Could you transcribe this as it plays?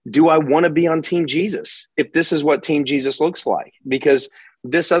do I want to be on Team Jesus if this is what Team Jesus looks like? Because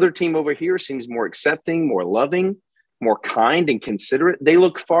this other team over here seems more accepting, more loving, more kind and considerate. They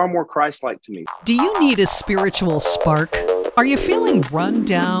look far more Christ-like to me. Do you need a spiritual spark? Are you feeling run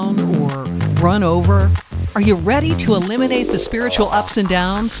down or run over? Are you ready to eliminate the spiritual ups and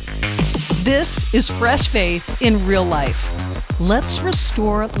downs? This is Fresh Faith in Real Life. Let's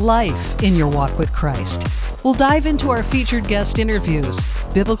restore life in your walk with Christ. We'll dive into our featured guest interviews,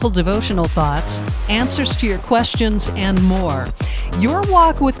 biblical devotional thoughts, answers to your questions, and more. Your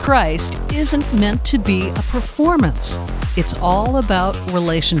walk with Christ isn't meant to be a performance. It's all about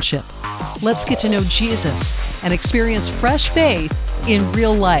relationship. Let's get to know Jesus and experience fresh faith in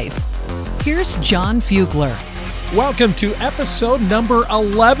real life. Here's John Fugler. Welcome to episode number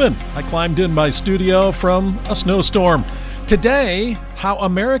 11. I climbed in my studio from a snowstorm. Today, how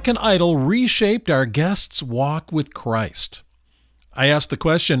American Idol reshaped our guests' walk with Christ. I asked the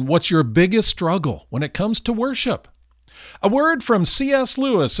question, what's your biggest struggle when it comes to worship? A word from C.S.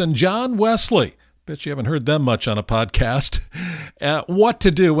 Lewis and John Wesley. Bet you haven't heard them much on a podcast. What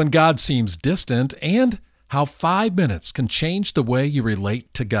to do when God seems distant, and how 5 minutes can change the way you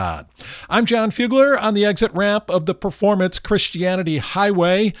relate to God. I'm John Fugler on the exit ramp of the Performance Christianity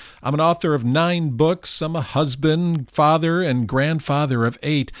Highway. I'm an author of 9 books. I'm a husband, father, and grandfather of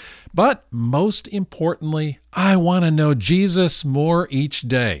 8. But most importantly, I want to know Jesus more each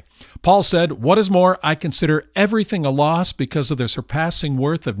day. Paul said, "What is more, I consider everything a loss because of the surpassing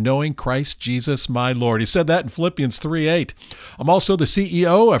worth of knowing Christ Jesus my Lord." He said that in Philippians 3:8. I'm also the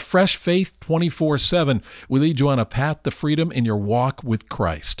CEO of Fresh Faith 24/7. We lead you on a path to freedom in your walk with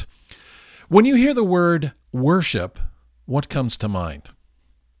Christ. When you hear the word worship, what comes to mind?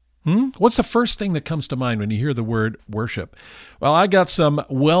 What's the first thing that comes to mind when you hear the word worship? Well, I got some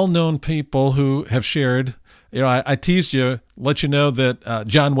well-known people who have shared. I teased you, let you know that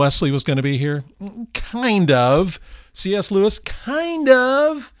John Wesley was going to be here. Kind of. C.S. Lewis, kind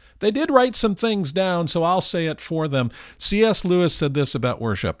of. They did write some things down, so I'll say it for them. C.S. Lewis said this about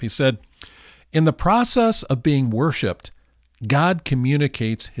worship. He said, "In the process of being worshiped, God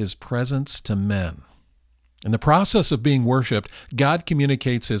communicates his presence to men." In the process of being worshiped, God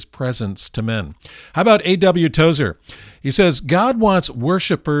communicates his presence to men. How about A.W. Tozer? He says, "God wants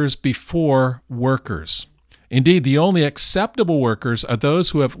worshipers before workers. Indeed, the only acceptable workers are those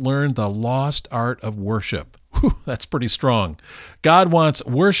who have learned the lost art of worship." Whew, that's pretty strong. God wants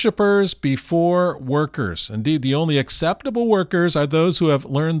worshipers before workers. Indeed, the only acceptable workers are those who have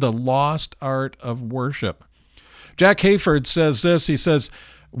learned the lost art of worship. Jack Hayford says this. He says,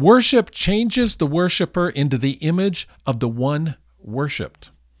 "Worship changes the worshiper into the image of the one worshipped."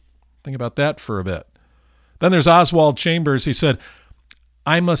 Think about that for a bit. Then there's Oswald Chambers. He said,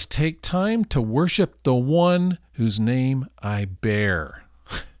 "I must take time to worship the one whose name I bear."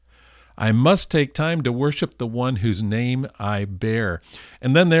 I must take time to worship the one whose name I bear.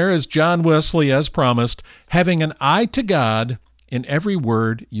 And then there is John Wesley, as promised, having an eye to God in every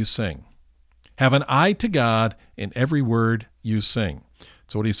word you sing. Have an eye to God in every word you sing.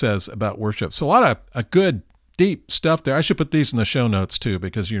 That's what he says about worship. So a lot of good, deep stuff there. I should put these in the show notes too,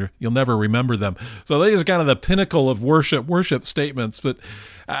 because you'll never remember them. So these are kind of the pinnacle of worship statements. But,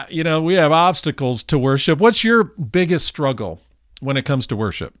 we have obstacles to worship. What's your biggest struggle when it comes to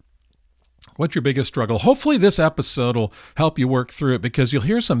worship? What's your biggest struggle? Hopefully this episode will help you work through it, because you'll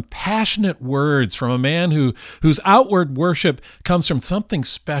hear some passionate words from a man whose outward worship comes from something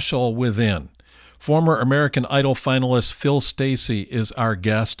special within. Former American Idol finalist Phil Stacey is our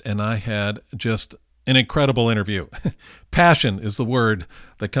guest, and I had just an incredible interview. Passion is the word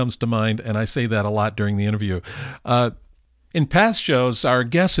that comes to mind, and I say that a lot during the interview. In past shows, our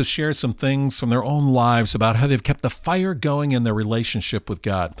guests have shared some things from their own lives about how they've kept the fire going in their relationship with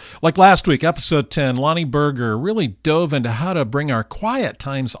God. Like last week, episode 10, Lonnie Berger really dove into how to bring our quiet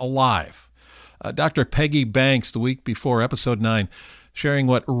times alive. Dr. Peggy Banks, the week before, episode 9, sharing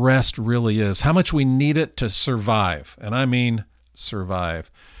what rest really is, how much we need it to survive, and I mean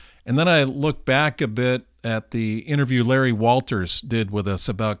survive. And then I look back a bit at the interview Larry Walters did with us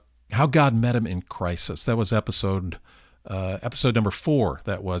about how God met him in crisis. That was episode number 4,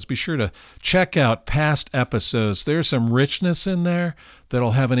 that was. Be sure to check out past episodes. There's some richness in there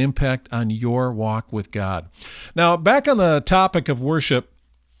that'll have an impact on your walk with God. Now, back on the topic of worship,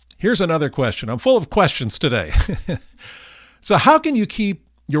 here's another question. I'm full of questions today. So how can you keep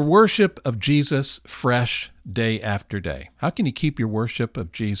your worship of Jesus fresh day after day? How can you keep your worship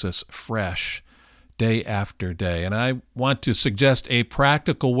of Jesus fresh day after day? And I want to suggest a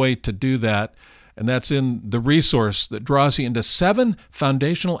practical way to do that, and that's in the resource that draws you into 7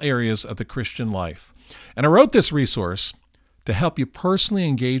 foundational areas of the Christian life. And I wrote this resource to help you personally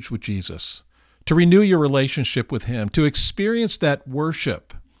engage with Jesus, to renew your relationship with him, to experience that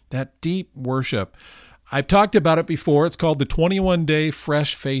worship, that deep worship. I've talked about it before. It's called the 21-Day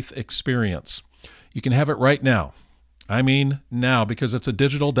Fresh Faith Experience. You can have it right now. I mean now, because it's a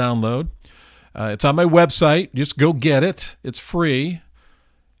digital download. It's on my website. Just go get it. It's free.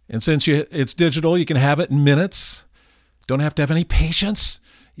 And since it's digital, you can have it in minutes. Don't have to have any patience.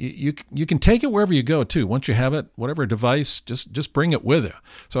 You can take it wherever you go, too. Once you have it, whatever device, just bring it with you.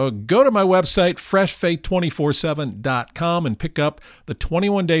 So go to my website, freshfaith247.com, and pick up the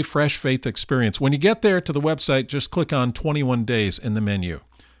 21-Day Fresh Faith Experience. When you get there to the website, just click on 21 Days in the menu.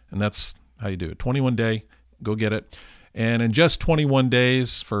 And that's how you do it. 21 Day, go get it. And in just 21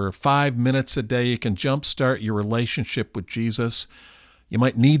 days, for 5 minutes a day, you can jumpstart your relationship with Jesus. You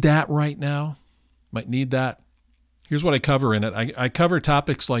might need that right now. Might need that. Here's what I cover in it. I cover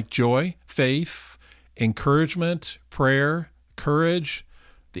topics like joy, faith, encouragement, prayer, courage,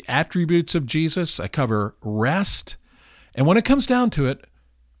 the attributes of Jesus. I cover rest. And when it comes down to it,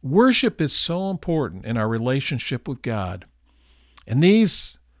 worship is so important in our relationship with God. And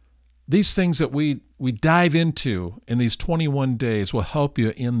these things that we dive into in these 21 days will help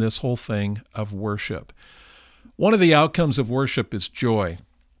you in this whole thing of worship. One of the outcomes of worship is joy.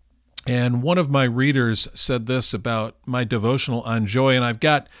 And one of my readers said this about my devotional on joy, and I've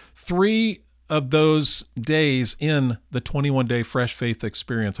got 3 of those days in the 21-Day Fresh Faith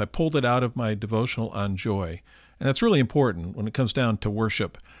Experience. I pulled it out of my devotional on joy, and that's really important when it comes down to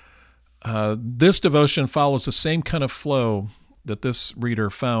worship. This devotion follows the same kind of flow that this reader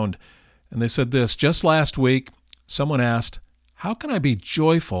found, and they said this: just last week, someone asked, how can I be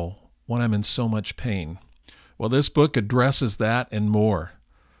joyful when I'm in so much pain? Well, this book addresses that and more.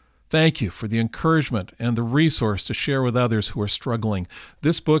 Thank you for the encouragement and the resource to share with others who are struggling.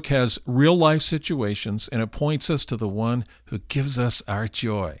 This book has real-life situations, and it points us to the one who gives us our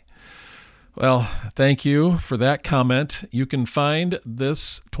joy. Well, thank you for that comment. You can find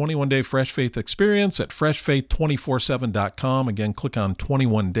this 21-Day Fresh Faith Experience at freshfaith247.com. Again, click on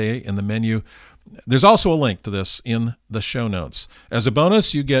 21 Day in the menu. There's also a link to this in the show notes. As a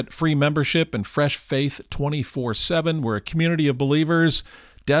bonus, you get free membership in Fresh Faith 24/7. We're a community of believers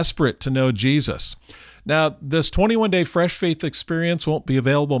desperate to know Jesus. Now, this 21-Day Fresh Faith Experience won't be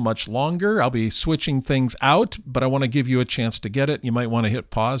available much longer. I'll be switching things out, but I want to give you a chance to get it. You might want to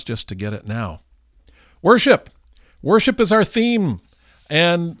hit pause just to get it now. Worship. Worship is our theme.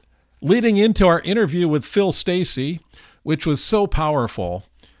 And leading into our interview with Stacey, which was so powerful,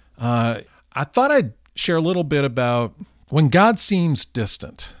 I thought I'd share a little bit about when God seems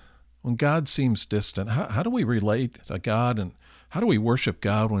distant. When God seems distant, how do we relate to God, and how do we worship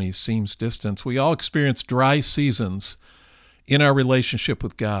God when he seems distant? We all experience dry seasons in our relationship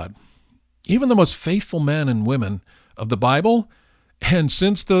with God. Even the most faithful men and women of the Bible, and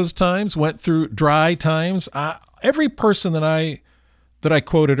since those times, went through dry times. Every person that I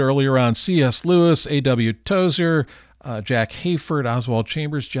quoted earlier on, C.S. Lewis, A.W. Tozer, Jack Hayford, Oswald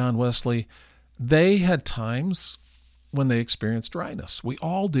Chambers, John Wesley, they had times when they experienced dryness. We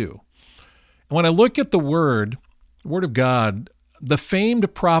all do. And when I look at the Word of God, the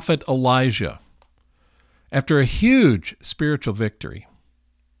famed prophet Elijah, after a huge spiritual victory,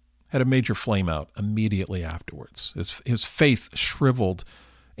 had a major flame out immediately afterwards. His faith shriveled,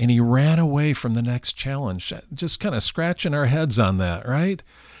 and he ran away from the next challenge. Just kind of scratching our heads on that, right?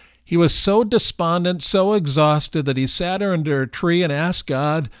 He was so despondent, so exhausted, that he sat under a tree and asked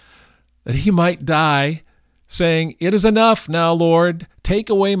God that he might die, saying, "It is enough now, Lord. Take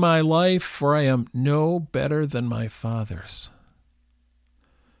away my life, for I am no better than my fathers."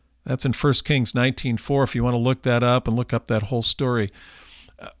 That's in 1 Kings 19:4, if you want to look that up and look up that whole story.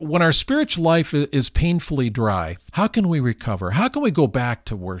 When our spiritual life is painfully dry, how can we recover? How can we go back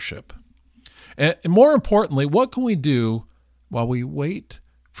to worship? And more importantly, what can we do while we wait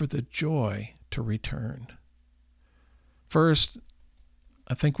for the joy to return? First,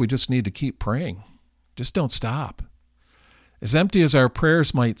 I think we just need to keep praying. Just don't stop. As empty as our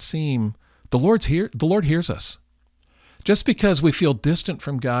prayers might seem, the Lord hears us. Just because we feel distant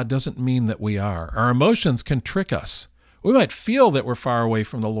from God doesn't mean that we are. Our emotions can trick us. We might feel that we're far away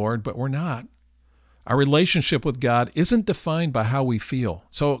from the Lord, but we're not. Our relationship with God isn't defined by how we feel.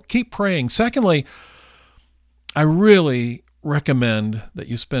 So keep praying. Secondly, I really recommend that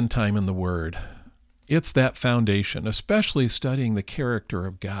you spend time in the Word. It's that foundation, especially studying the character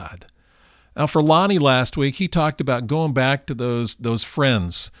of God. Now, for Lonnie last week, he talked about going back to those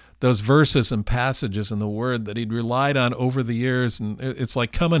friends, those verses and passages in the Word that he'd relied on over the years, and it's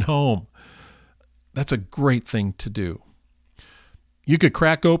like coming home. That's a great thing to do. You could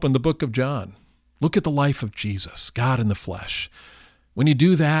crack open the book of John. Look at the life of Jesus, God in the flesh. When you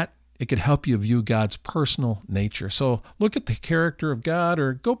do that, it could help you view God's personal nature. So look at the character of God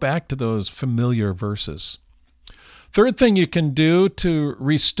or go back to those familiar verses. Third thing you can do to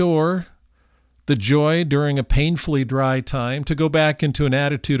restore the joy during a painfully dry time, to go back into an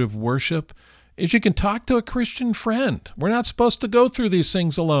attitude of worship, is you can talk to a Christian friend. We're not supposed to go through these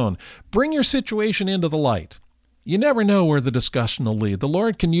things alone. Bring your situation into the light. You never know where the discussion will lead. The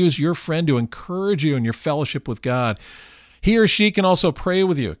Lord can use your friend to encourage you in your fellowship with God. He or she can also pray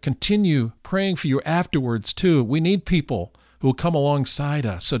with you. Continue praying for you afterwards, too. We need people who will come alongside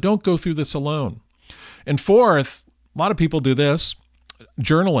us, so don't go through this alone. And fourth, a lot of people do this,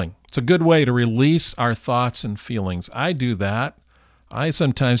 journaling. It's a good way to release our thoughts and feelings. I do that. I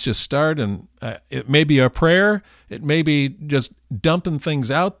sometimes just start, and it may be a prayer, it may be just dumping things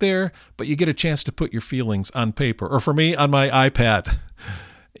out there, but you get a chance to put your feelings on paper, or for me, on my iPad.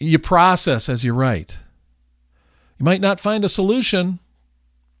 You process as you write. You might not find a solution.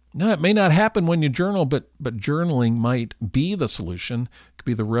 No, it may not happen when you journal, but journaling might be the solution. It could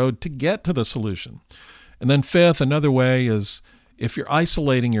be the road to get to the solution. And then fifth, another way is if you're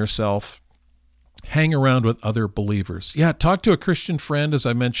isolating yourself, hang around with other believers. Yeah, talk to a Christian friend, as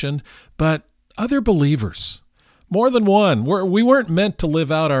I mentioned, but other believers. More than one. We weren't meant to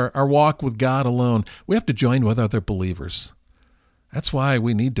live out our walk with God alone. We have to join with other believers. That's why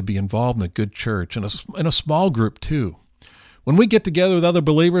we need to be involved in a good church and in a small group too. When we get together with other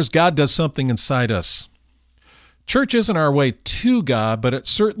believers, God does something inside us. Church isn't our way to God, but it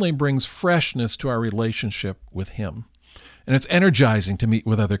certainly brings freshness to our relationship with Him. And it's energizing to meet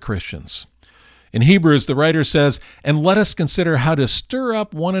with other Christians. In Hebrews, the writer says, "And let us consider how to stir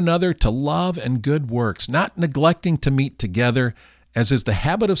up one another to love and good works, not neglecting to meet together, as is the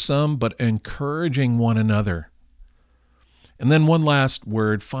habit of some, but encouraging one another." And then one last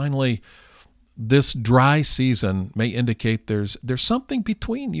word. Finally, this dry season may indicate there's something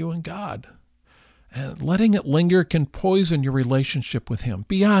between you and God. And letting it linger can poison your relationship with Him.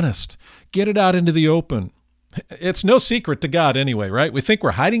 Be honest. Get it out into the open. It's no secret to God anyway, right? We think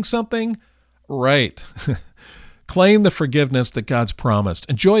we're hiding something. Right. Claim the forgiveness that God's promised.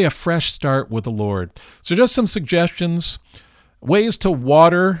 Enjoy a fresh start with the Lord. So just some suggestions. Ways to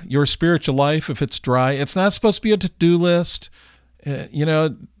water your spiritual life if it's dry. It's not supposed to be a to-do list.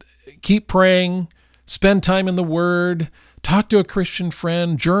 Keep praying. Spend time in the Word. Talk to a Christian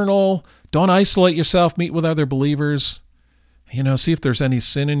friend. Journal. Don't isolate yourself. Meet with other believers. See if there's any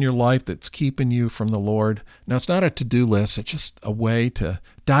sin in your life that's keeping you from the Lord. Now, it's not a to-do list. It's just a way to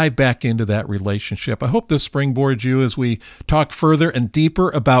dive back into that relationship. I hope this springboards you as we talk further and deeper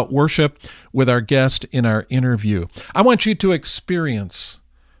about worship with our guest in our interview. I want you to experience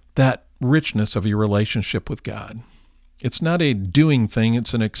that richness of your relationship with God. It's not a doing thing.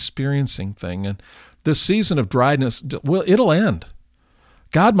 It's an experiencing thing. And this season of dryness, well, it'll end.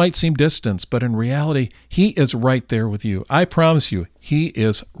 God might seem distant, but in reality, He is right there with you. I promise you, He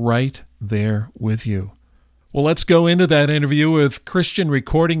is right there with you. Well, let's go into that interview with Christian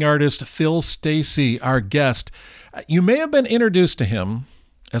recording artist Phil Stacey, our guest. You may have been introduced to him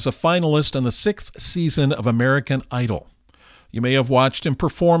as a finalist on the 6th season of American Idol. You may have watched him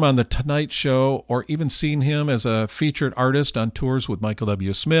perform on The Tonight Show or even seen him as a featured artist on tours with Michael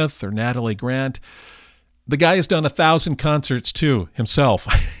W. Smith or Natalie Grant. The guy has done 1,000 concerts too, himself.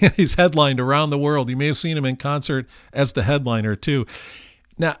 He's headlined around the world. You may have seen him in concert as the headliner too.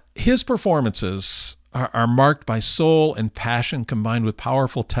 Now, his performances are marked by soul and passion combined with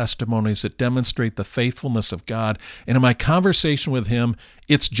powerful testimonies that demonstrate the faithfulness of God. And in my conversation with him,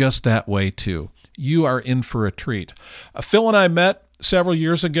 it's just that way too. You are in for a treat. Phil and I met several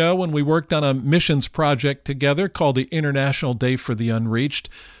years ago when we worked on a missions project together called the International Day for the Unreached.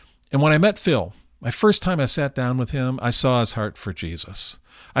 And when I met Phil, my first time I sat down with him, I saw his heart for Jesus.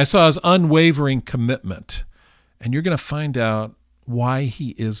 I saw his unwavering commitment. And you're going to find out why he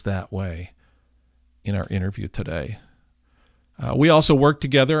is that way in our interview today. We also worked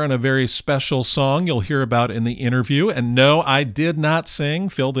together on a very special song you'll hear about in the interview. And no, I did not sing.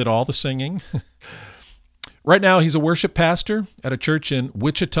 Phil did all the singing. Right now, he's a worship pastor at a church in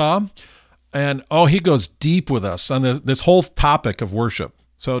Wichita. And he goes deep with us on this whole topic of worship.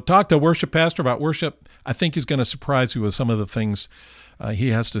 So talk to a worship pastor about worship. I think he's going to surprise you with some of the things he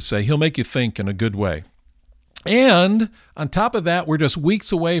has to say. He'll make you think in a good way. And on top of that, we're just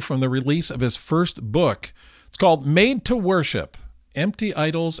weeks away from the release of his first book. It's called Made to Worship, Empty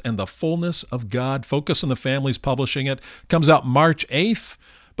Idols and the Fullness of God. Focus on the Family's publishing it. Comes out March 8th.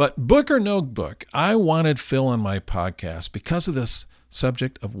 But book or no book, I wanted Phil on my podcast because of this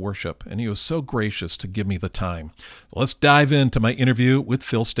subject of worship, and he was so gracious to give me the time. Let's dive into my interview with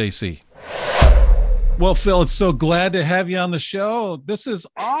Phil Stacey. Well, Phil, it's so glad to have you on the show. This is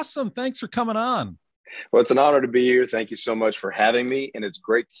awesome. Thanks for coming on. Well, it's an honor to be here. Thank you so much for having me. And it's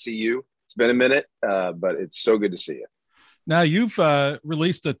great to see you. It's been a minute, but it's so good to see you. Now, you've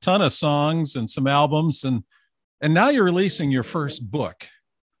released a ton of songs and some albums, and now you're releasing your first book.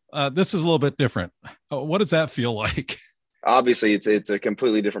 This is a little bit different. What does that feel like? Obviously, it's a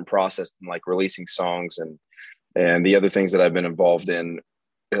completely different process than like releasing songs and the other things that I've been involved in.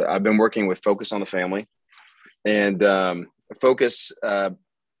 I've been working with Focus on the Family, and Focus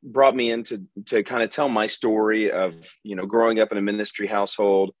brought me in to kind of tell my story of, growing up in a ministry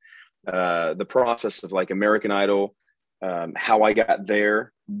household, the process of like American Idol, how I got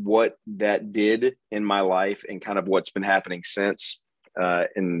there, what that did in my life, and kind of what's been happening since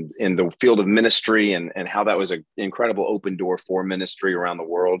in the field of ministry, and how that was an incredible open door for ministry around the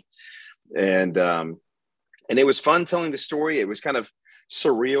world. And it was fun telling the story. It was kind of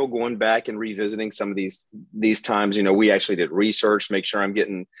surreal going back and revisiting some of these times. We actually did research, make sure I'm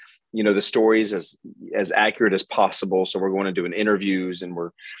getting, the stories as accurate as possible. So we're going and doing interviews, and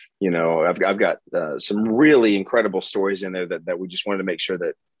I've got some really incredible stories in there that we just wanted to make sure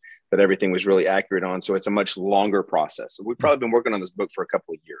that everything was really accurate on. So it's a much longer process. We've probably been working on this book for a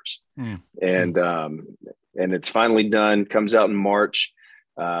couple of years, and it's finally done, comes out in March,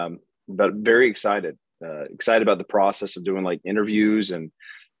 but very excited about the process of doing like interviews and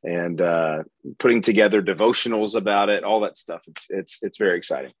putting together devotionals about it, all that stuff. It's very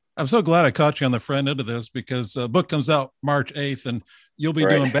exciting. I'm so glad I caught you on the front end of this, because the book comes out March 8th, and you'll be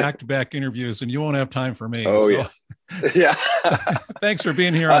doing back-to-back interviews, and you won't have time for me. Oh, so. Yeah. Thanks for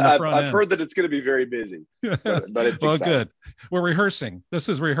being here on the front end. I've heard that it's going to be very busy, but it's well, exciting. Good. We're rehearsing. This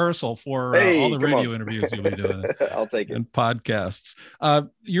is rehearsal for all the radio interviews you'll be doing. I'll take it. And podcasts.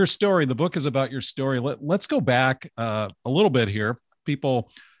 Your story, the book is about your story. Let's go back a little bit here. People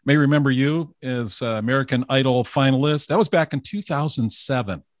may remember you as American Idol finalist. That was back in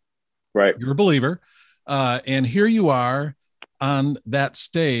 2007. Right. You're a believer. And here you are on that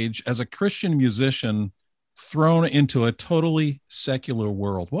stage as a Christian musician thrown into a totally secular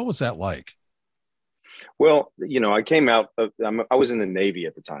world. What was that like? Well, I came out, I was in the Navy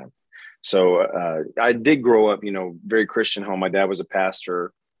at the time. So I did grow up, very Christian home. My dad was a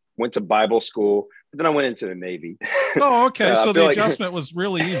pastor, went to Bible school, but then I went into the Navy. Oh, okay. So the adjustment was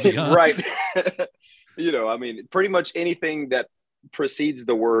really easy, huh? Right. Pretty much anything that precedes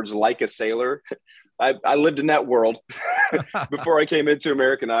the words "like a sailor," I lived in that world before I came into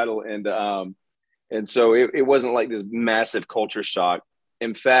American Idol, and so it wasn't like this massive culture shock.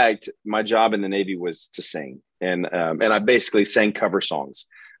 In fact, my job in the Navy was to sing, and I basically sang cover songs,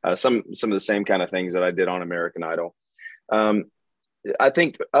 some of the same kind of things that I did on American Idol. I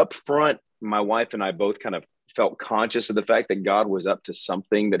think up front, my wife and I both kind of felt conscious of the fact that God was up to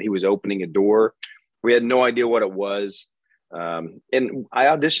something, that He was opening a door. We had no idea what it was. And I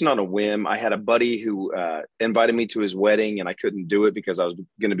auditioned on a whim. I had a buddy who invited me to his wedding, and I couldn't do it because I was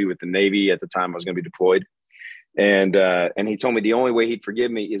going to be with the Navy at the time. I was going to be deployed. And he told me the only way he'd forgive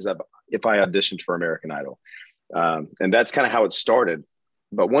me is if I auditioned for American Idol. And that's kind of how it started.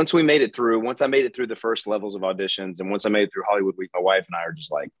 But once I made it through the first levels of auditions, and once I made it through Hollywood Week, my wife and I are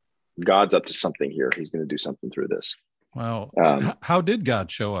just like, God's up to something here. He's going to do something through this. Wow. How did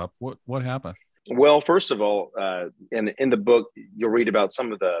God show up? What happened? Well, first of all, in the book, you'll read about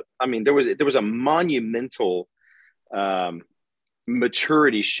some of there was a monumental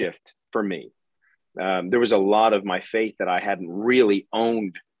maturity shift for me. There was a lot of my faith that I hadn't really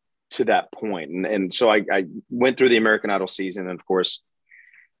owned to that point. And so I went through the American Idol season. And of course,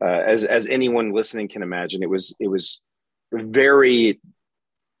 as anyone listening can imagine, it was very,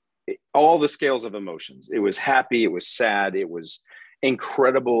 all the scales of emotions. It was happy. It was sad. It was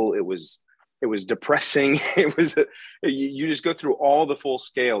incredible. It was depressing. You just go through all the full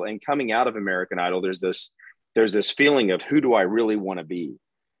scale, and coming out of American Idol, there's this feeling of, who do I really want to be?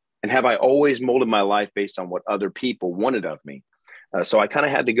 And have I always molded my life based on what other people wanted of me? So I kind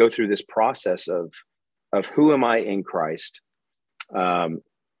of had to go through this process of who am I in Christ?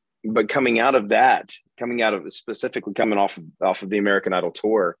 But coming out of specifically coming off of the American Idol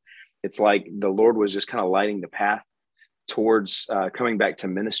tour, it's like the Lord was just kind of lighting the path towards coming back to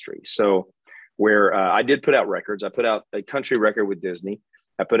ministry. So where I did put out records, I put out a country record with Disney.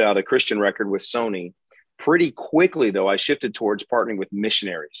 I put out a Christian record with Sony. Pretty quickly, though, I shifted towards partnering with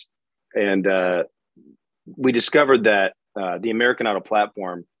missionaries. And we discovered that the American Idol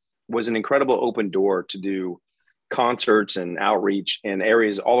platform was an incredible open door to do concerts and outreach in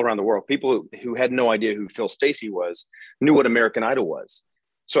areas all around the world. People who had no idea who Phil Stacey was knew what American Idol was.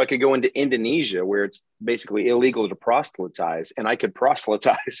 So I could go into Indonesia where it's basically illegal to proselytize, and I could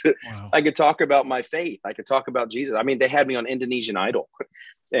proselytize. Wow. I could talk about my faith. I could talk about Jesus. I mean, they had me on Indonesian Idol,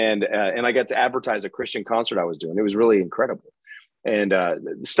 and I got to advertise a Christian concert I was doing. It was really incredible. And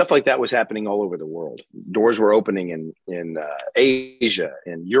stuff like that was happening all over the world. Doors were opening in Asia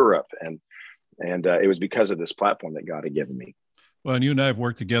and Europe, and it was because of this platform that God had given me. Well, and you and I have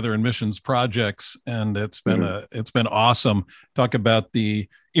worked together in missions projects, and it's been awesome. Talk about the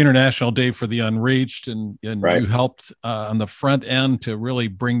International Day for the Unreached, and Right. You helped on the front end to really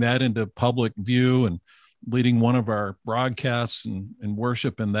bring that into public view, and leading one of our broadcasts and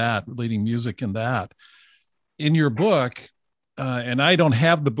worship in that, leading music in that. In your book, and I don't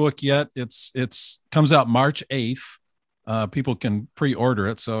have the book yet. It's comes out March 8th. People can pre-order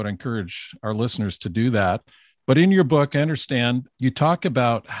it, so I'd encourage our listeners to do that. But in your book, I understand you talk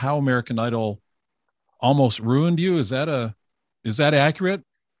about how American Idol almost ruined you. Is that accurate?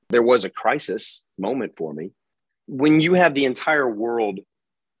 There was a crisis moment for me when you have the entire world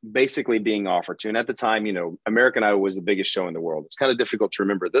basically being offered to. And at the time, American Idol was the biggest show in the world. It's kind of difficult to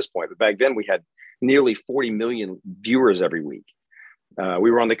remember at this point, but back then we had nearly 40 million viewers every week.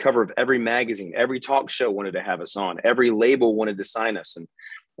 We were on the cover of every magazine. Every talk show wanted to have us on. Every label wanted to sign us. And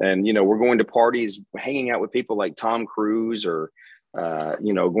we're going to parties, hanging out with people like Tom Cruise, or,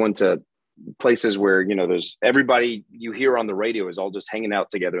 going to places where, there's everybody you hear on the radio is all just hanging out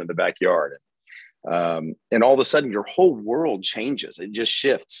together in the backyard. And all of a sudden your whole world changes. It just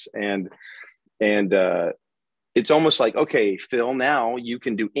shifts. And it's almost like, okay, Phil, now you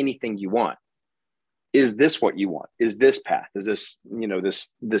can do anything you want. Is this what you want? Is this path? Is this,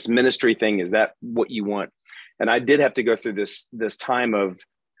 this ministry thing? Is that what you want? And I did have to go through this time of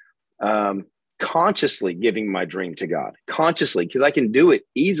consciously giving my dream to God, consciously, because I can do it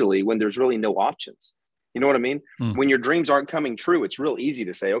easily when there's really no options. You know what I mean? When your dreams aren't coming true, it's real easy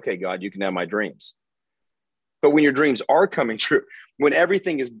to say, okay, God, you can have my dreams. But when your dreams are coming true, when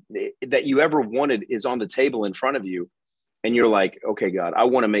everything is that you ever wanted is on the table in front of you, and you're like, okay, God, I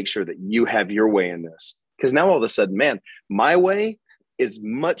want to make sure that you have your way in this. Because now all of a sudden, man, my way is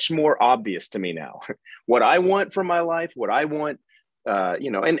much more obvious to me now. What I want from my life, what I want,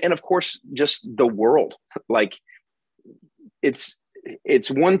 and of course, just the world. Like, it's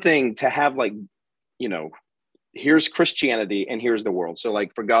one thing to have, like, here's Christianity and here's the world. So,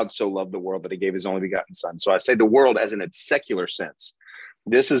 like, for God so loved the world that he gave his only begotten son. So I say the world as in its secular sense.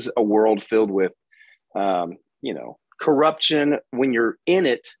 This is a world filled with, corruption. When you're in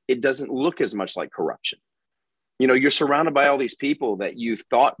it, it doesn't look as much like corruption. You're surrounded by all these people that you've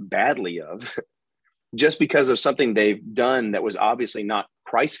thought badly of just because of something they've done that was obviously not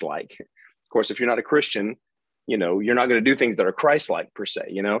Christ-like. Of course, if you're not a Christian, you're not going to do things that are Christ-like per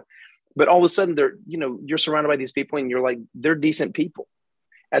se, but all of a sudden you're surrounded by these people and you're like, they're decent people.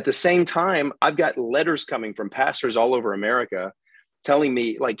 At the same time, I've got letters coming from pastors all over America telling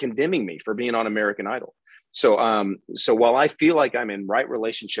me, like, condemning me for being on American Idol. So while I feel like I'm in right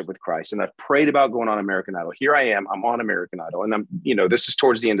relationship with Christ and I've prayed about going on American Idol, here I am, I'm on American Idol, and I'm, this is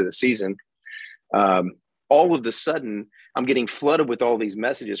towards the end of the season. All of a sudden I'm getting flooded with all these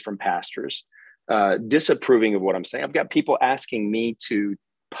messages from pastors, disapproving of what I'm saying. I've got people asking me to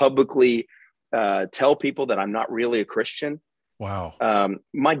publicly tell people that I'm not really a Christian. Wow.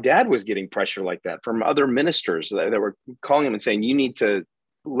 My dad was getting pressure like that from other ministers that were calling him and saying, you need to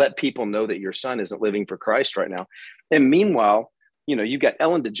let people know that your son isn't living for Christ right now. And meanwhile, you've got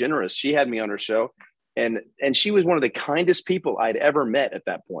Ellen DeGeneres. She had me on her show, and she was one of the kindest people I'd ever met at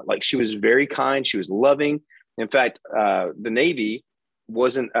that point. Like, she was very kind. She was loving. In fact, the Navy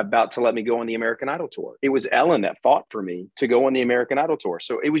wasn't about to let me go on the American Idol tour. It was Ellen that fought for me to go on the American Idol tour.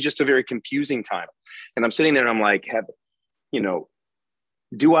 So it was just a very confusing time. And I'm sitting there and I'm like,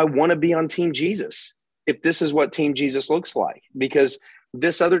 do I want to be on Team Jesus if this is what Team Jesus looks like? Because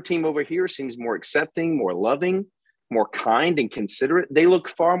this other team over here seems more accepting, more loving, more kind and considerate. They look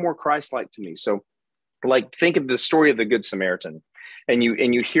far more Christ-like to me. So, like, think of the story of the Good Samaritan, and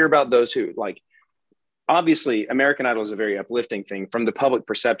you hear about those who, like, obviously American Idol is a very uplifting thing from the public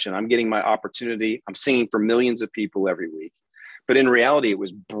perception. I'm getting my opportunity. I'm singing for millions of people every week, but in reality, it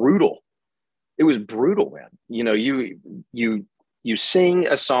was brutal. It was brutal, man. You sing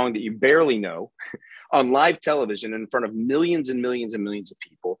a song that you barely know on live television in front of millions and millions and millions of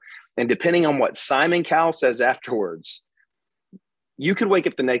people. And depending on what Simon Cowell says afterwards, you could wake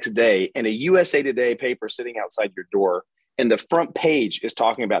up the next day and a USA Today paper sitting outside your door, and the front page is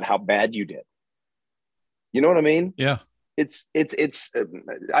talking about how bad you did. You know what I mean? Yeah. It's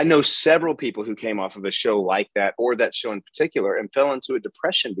I know several people who came off of a show like that, or that show in particular, and fell into a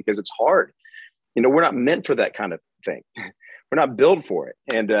depression because it's hard. We're not meant for that kind of thing. built for it.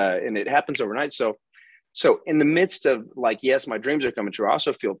 And it happens overnight. So in the midst of like, yes, my dreams are coming true, I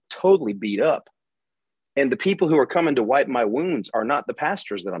also feel totally beat up. And the people who are coming to wipe my wounds are not the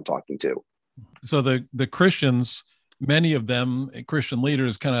pastors that I'm talking to. So the Christians, many of them, Christian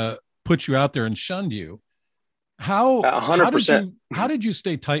leaders, kind of put you out there and shunned you. How 100%. How did you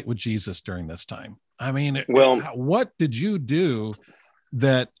stay tight with Jesus during this time? I mean, well, what did you do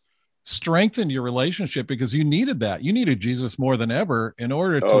that strengthened your relationship? Because you needed that. You needed Jesus more than ever in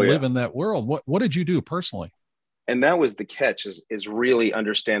order to live in that world. What did you do personally? And that was the catch, is really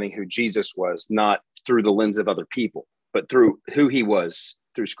understanding who Jesus was, not through the lens of other people, but through who he was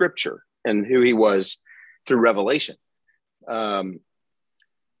through scripture and who he was through revelation. I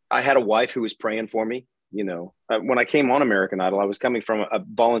had a wife who was praying for me. You know, when I came on American Idol, I was coming from a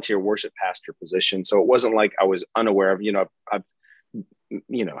volunteer worship pastor position. So it wasn't like I was unaware of, I've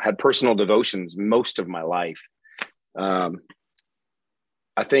had personal devotions most of my life. I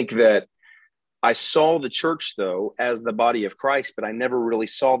think that I saw the church, though, as the body of Christ, but I never really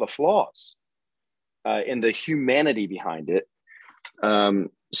saw the flaws and the humanity behind it.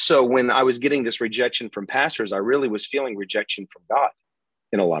 So when I was getting this rejection from pastors, I really was feeling rejection from God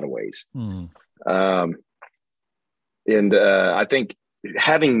in a lot of ways. I think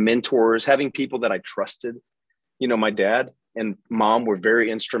having mentors, having people that I trusted, my dad and mom were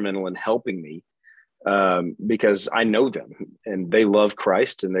very instrumental in helping me. Because I know them and they love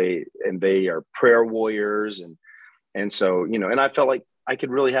Christ and they are prayer warriors. And so, and I felt like I could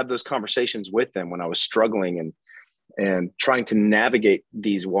really have those conversations with them when I was struggling and trying to navigate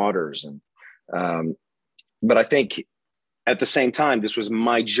these waters. But I think at the same time, this was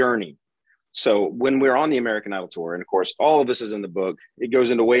my journey. So when we're on the American Idol tour, and of course, all of this is in the book, it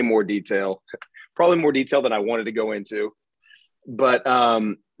goes into way more detail, probably more detail than I wanted to go into. But I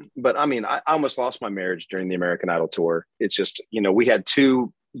mean, I almost lost my marriage during the American Idol tour. It's just, we had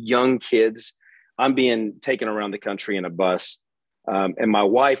two young kids. I'm being taken around the country in a bus. And my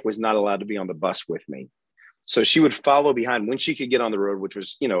wife was not allowed to be on the bus with me. So she would follow behind when she could get on the road, which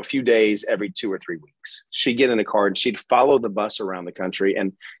was, a few days every 2 or 3 weeks. She'd get in a car and she'd follow the bus around the country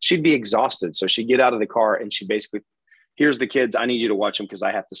and she'd be exhausted. So she'd get out of the car and she basically, here's the kids. I need you to watch them because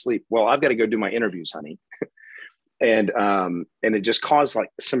I have to sleep. Well, I've got to go do my interviews, honey. And it just caused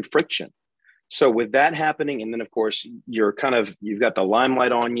like some friction. So with that happening, and then of course you've got the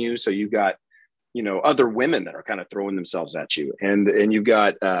limelight on you. So you've got, other women that are kind of throwing themselves at you. And you've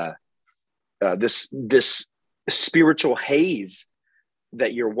got this spiritual haze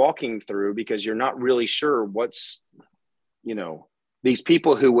that you're walking through because you're not really sure what's, these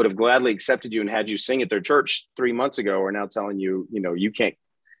people who would have gladly accepted you and had you sing at their church 3 months ago are now telling you, you can't,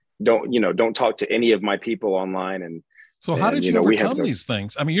 don't talk to any of my people online. And so how did you overcome these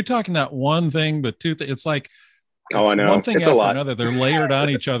things? I mean, you're talking not one thing, but two things. It's like, I know. One thing it's after another, they're layered on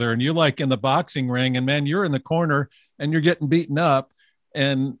each other and you're like in the boxing ring and man, you're in the corner and you're getting beaten up.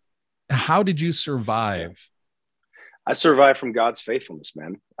 And how did you survive? I survived from God's faithfulness,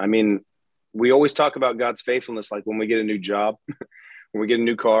 man. I mean, we always talk about God's faithfulness, like when we get a new job, when we get a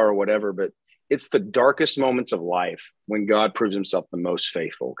new car or whatever, but it's the darkest moments of life when God proves himself the most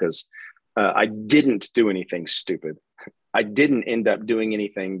faithful. Because I didn't do anything stupid. I didn't end up doing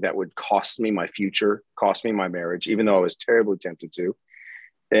anything that would cost me my future, cost me my marriage, even though I was terribly tempted to.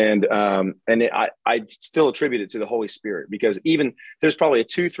 And I still attribute it to the Holy Spirit because even there's probably a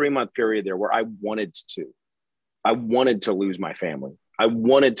 2-3 month period there where I wanted to lose my family. I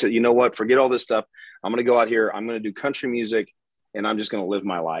wanted to, forget all this stuff. I'm going to go out here. I'm going to do country music and I'm just going to live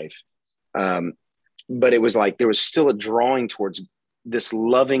my life. But it was like, there was still a drawing towards this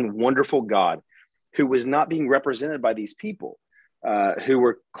loving, wonderful God who was not being represented by these people who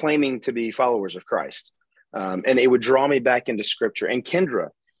were claiming to be followers of Christ. And it would draw me back into scripture. And Kendra,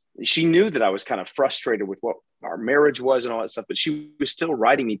 she knew that I was kind of frustrated with what our marriage was and all that stuff, but she was still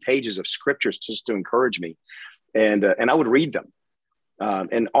writing me pages of scriptures just to encourage me. And I would read them.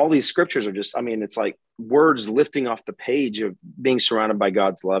 And all these scriptures are just, it's like words lifting off the page of being surrounded by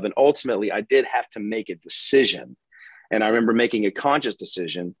God's love. And ultimately I did have to make a decision. And I remember making a conscious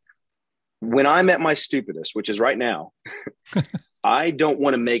decision when I'm at my stupidest, which is right now. I don't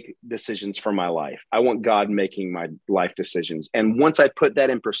want to make decisions for my life. I want God making my life decisions. And once I put that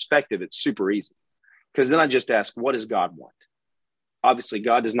in perspective, it's super easy because then I just ask, what does God want? Obviously,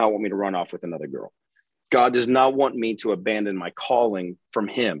 God does not want me to run off with another girl. God does not want me to abandon my calling from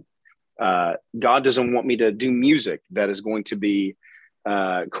him. God doesn't want me to do music that is going to be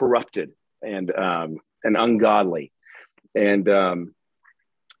corrupted and ungodly. And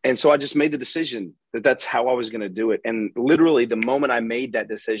so I just made the decision that that's how I was going to do it. And literally the moment I made that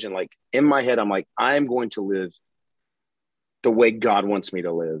decision, like in my head, I'm like, I am going to live the way God wants me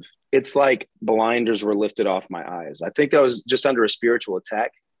to live. It's like blinders were lifted off my eyes. I think that was just under a spiritual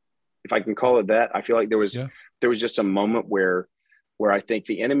attack, if I can call it that. I feel like there was just a moment where I think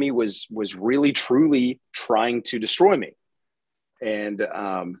the enemy was really truly trying to destroy me. And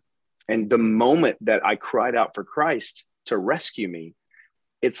the moment that I cried out for Christ to rescue me,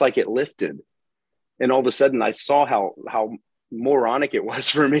 it's like it lifted. And all of a sudden I saw how moronic it was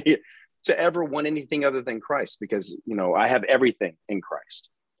for me to ever want anything other than Christ, because, I have everything in Christ.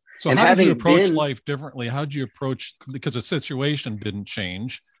 So how did you approach life differently? How did you approach, because the situation didn't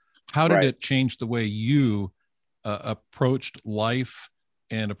change. How did it change the way you approached life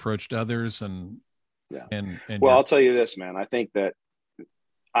and approached others? I'll tell you this, man. I think that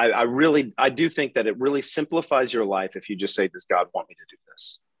I do think that it really simplifies your life if you just say, does God want me to do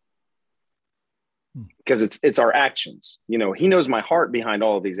this? Because it's our actions. He knows my heart behind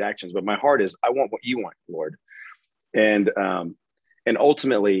all of these actions, but my heart is, I want what you want, Lord. And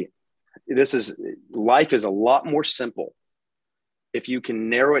ultimately, life is a lot more simple if you can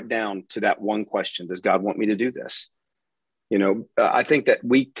narrow it down to that one question: does God want me to do this? I think that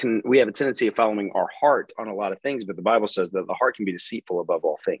we have a tendency of following our heart on a lot of things, but the Bible says that the heart can be deceitful above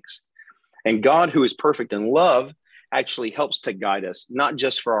all things. And God, who is perfect in love, actually helps to guide us, not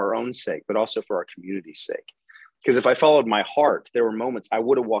just for our own sake, but also for our community's sake. Because if I followed my heart, there were moments I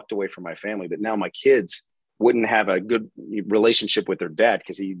would have walked away from my family, but now my kids wouldn't have a good relationship with their dad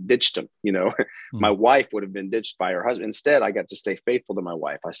because he ditched them. My wife would have been ditched by her husband. Instead, I got to stay faithful to my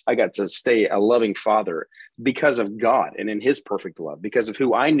wife. I got to stay a loving father because of God and in his perfect love, because of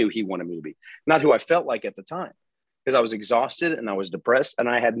who I knew he wanted me to be, not who I felt like at the time, because I was exhausted and I was depressed and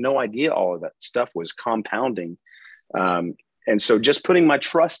I had no idea all of that stuff was compounding. And so just putting my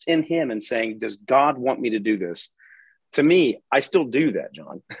trust in him and saying, does God want me to do this? To me, I still do that,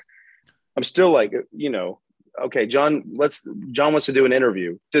 John. I'm still like, okay, John wants to do an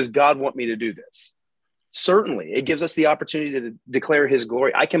interview. Does God want me to do this? Certainly. It gives us the opportunity to declare his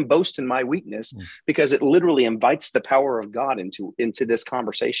glory. I can boast in my weakness because it literally invites the power of God into this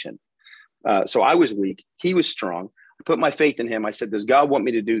conversation. So I was weak. He was strong. I put my faith in him. I said, does God want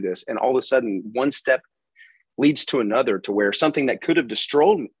me to do this? And all of a sudden, one step leads to another, to where something that could have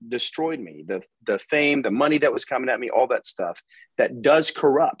destroyed me, the fame, the money that was coming at me, all that stuff that does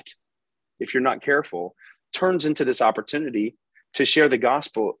corrupt, if you're not careful, turns into this opportunity to share the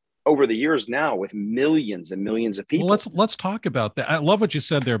gospel over the years now with millions and millions of people. Well, let's talk about that. I love what you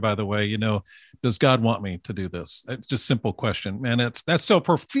said there, by the way. Does God want me to do this? It's just a simple question, man. That's so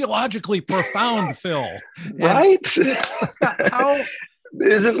theologically profound, Phil. Right? How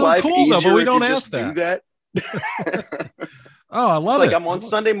isn't so life cool, easier though, but we if don't you ask just do that? Oh, I love it. I'm on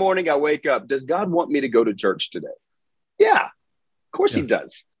Sunday morning. I wake up. Does God want me to go to church today? Yeah, of course he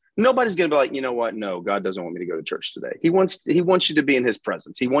does. Nobody's going to be like, you know what? No, God doesn't want me to go to church today. He wants you to be in his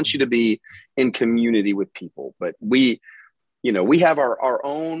presence. He wants you to be in community with people. But we have our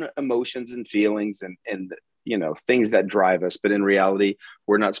own emotions and feelings and things that drive us. But in reality,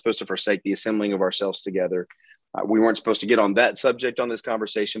 we're not supposed to forsake the assembling of ourselves together. We weren't supposed to get on that subject on this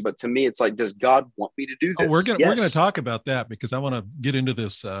conversation, but to me, it's like, does God want me to do this? We're gonna talk about that, because I want to get into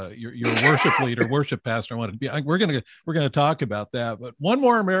this. Your worship leader, worship pastor. We're gonna talk about that. But one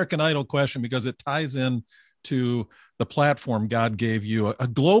more American Idol question, because it ties in to the platform God gave you, a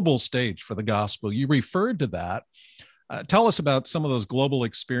global stage for the gospel. You referred to that. Tell us about some of those global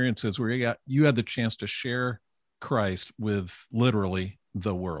experiences where you had the chance to share Christ with literally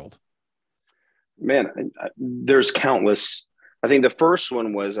the world. Man, there's countless. I think the first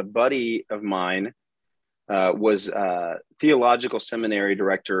one was a buddy of mine was a theological seminary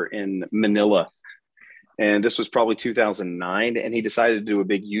director in Manila. And this was probably 2009. And he decided to do a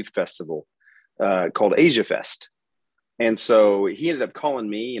big youth festival called Asia Fest. And so he ended up calling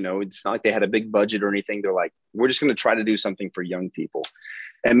me. It's not like they had a big budget or anything. They're like, we're just going to try to do something for young people.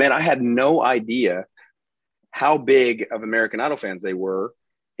 And man, I had no idea how big of American Idol fans they were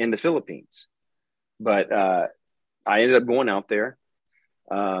in the Philippines. But I ended up going out there.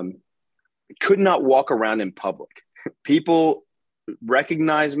 Could not walk around in public. People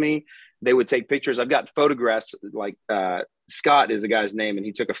recognize me. They would take pictures. I've got photographs, like Scott is the guy's name, and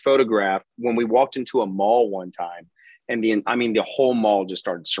he took a photograph when we walked into a mall one time. And the whole mall just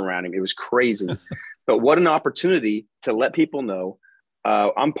started surrounding me. It was crazy. But what an opportunity to let people know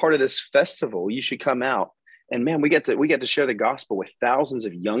I'm part of this festival. You should come out. And man, we get to share the gospel with thousands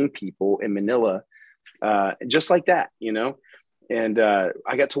of young people in Manila. Just like that, and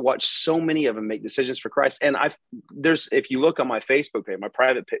I got to watch so many of them make decisions for Christ. And if you look on my Facebook page, my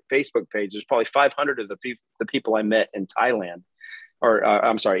private Facebook page, there's probably 500 of the people I met in Thailand, or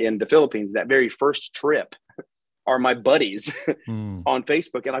in the Philippines, that very first trip are my buddies Mm. on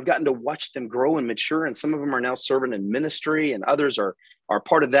Facebook, and I've gotten to watch them grow and mature. And some of them are now serving in ministry, and others are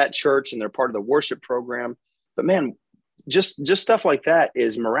part of that church, and they're part of the worship program. But man, just stuff like that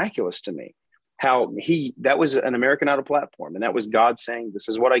is miraculous to me. How that was an American Idol platform, and that was God saying, "This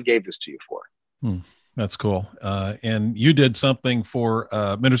is what I gave this to you for." That's cool. And you did something for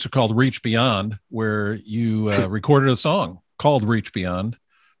a minister called Reach Beyond, where you recorded a song called Reach Beyond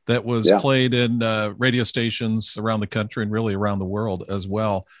that was played in radio stations around the country and really around the world as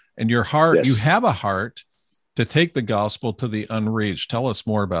well. And your heart, you have a heart to take the gospel to the unreached. Tell us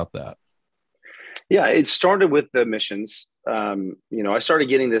more about that. Yeah, it started with the missions. I started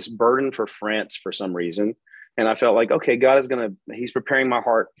getting this burden for France for some reason. And I felt like, okay, God is he's preparing my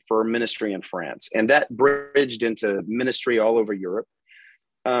heart for ministry in France. And that bridged into ministry all over Europe.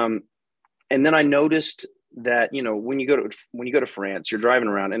 And then I noticed that, when you go to France, you're driving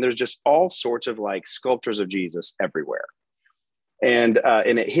around and there's just all sorts of like sculptures of Jesus everywhere. And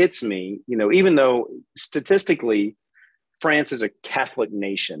it hits me, even though statistically France is a Catholic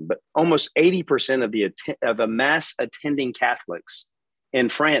nation, but almost 80% of the mass attending Catholics in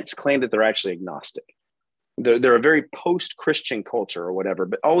France claim that they're actually agnostic. They're a very post-Christian culture or whatever,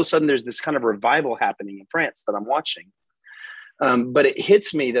 but all of a sudden there's this kind of revival happening in France that I'm watching. But it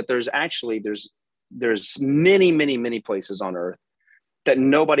hits me that there's many, many, many places on earth that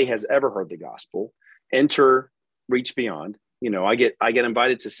nobody has ever heard the gospel. Enter Reach Beyond. I get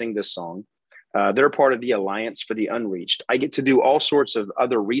invited to sing this song. They're part of the Alliance for the Unreached. I get to do all sorts of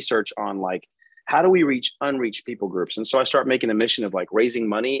other research on like, how do we reach unreached people groups? And so I start making a mission of like raising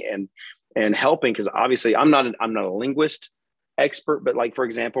money and helping, because obviously I'm not a linguist expert, but like, for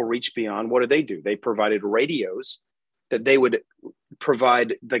example, Reach Beyond, what do? They provided radios that they would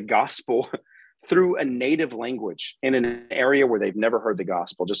provide the gospel through a native language in an area where they've never heard the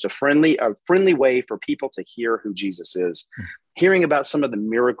gospel, just a friendly way for people to hear who Jesus is, hearing about some of the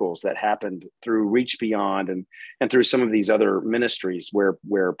miracles that happened through Reach Beyond and through some of these other ministries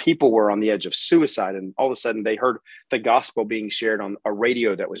where people were on the edge of suicide. And all of a sudden they heard the gospel being shared on a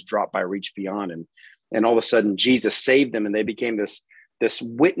radio that was dropped by Reach Beyond. And all of a sudden Jesus saved them and they became this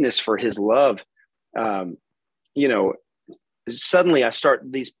witness for his love. Suddenly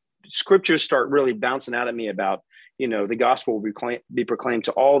these scriptures start really bouncing out at me about, the gospel will be proclaimed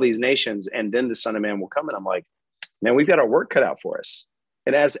to all these nations, and then the Son of Man will come. And I'm like, man, we've got our work cut out for us.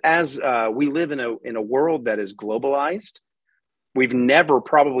 And as we live in a world that is globalized, we've never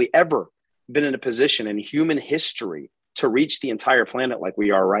probably ever been in a position in human history to reach the entire planet like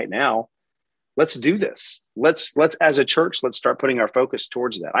we are right now. Let's do this. Let's as a church, let's start putting our focus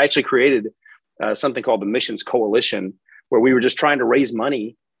towards that. I actually created something called the Missions Coalition, where we were just trying to raise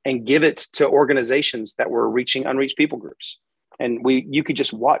money and give it to organizations that were reaching unreached people groups. And you could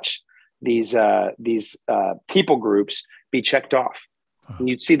just watch these people groups be checked off. And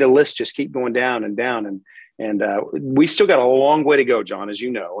you'd see the list just keep going down and down. And we still got a long way to go, John, as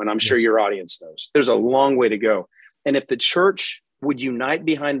you know, and I'm sure your audience knows. There's a long way to go. And if the church would unite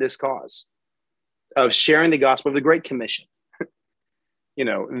behind this cause of sharing the gospel of the Great Commission,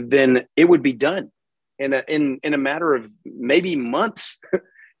 then it would be done in a matter of maybe months.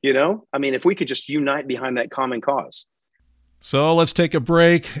 If we could just unite behind that common cause. So let's take a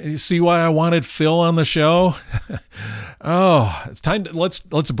break. You see why I wanted Phil on the show? It's time to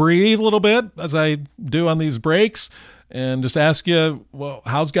let's breathe a little bit, as I do on these breaks, and just ask you, well,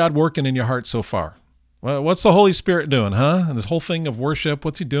 how's God working in your heart so far? Well, what's the Holy Spirit doing, huh? And this whole thing of worship,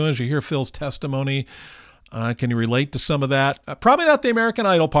 what's he doing? As you hear Phil's testimony, can you relate to some of that? Probably not the American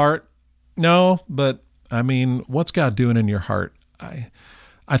Idol part. No, but what's God doing in your heart?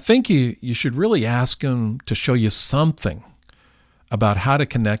 I think you should really ask him to show you something about how to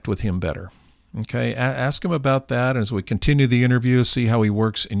connect with him better. Okay, ask him about that as we continue the interview, see how he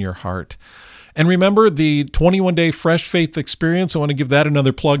works in your heart. And remember the 21-day Fresh Faith Experience. I want to give that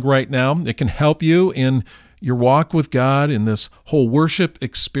another plug right now. It can help you in your walk with God in this whole worship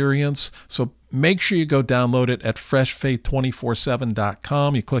experience. So make sure you go download it at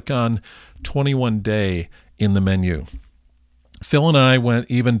freshfaith247.com. You click on 21 Day in the menu. Phil and I went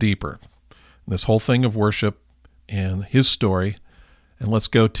even deeper in this whole thing of worship and his story. And let's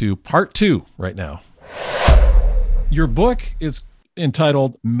go to part 2 right now. Your book is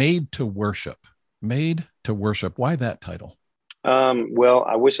entitled Made to Worship. Made to Worship. Why that title? Well,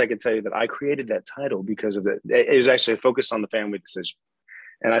 I wish I could tell you that I created that title because of it. It was actually a focus on the family decision.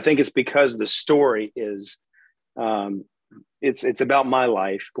 And I think it's because the story is, it's about my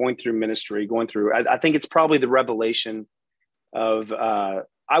life, going through ministry, I think it's probably the revelation of,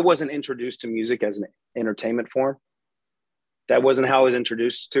 I wasn't introduced to music as an entertainment form. That wasn't how I was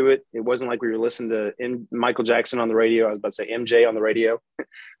introduced to it. It wasn't like we were listening to Michael Jackson on the radio. I was about to say MJ on the radio or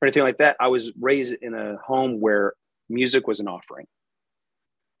anything like that. I was raised in a home where music was an offering.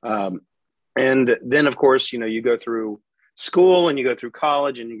 And then, of course, you go through school and you go through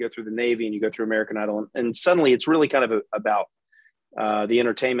college and you go through the Navy and you go through American Idol. And suddenly it's really kind of about the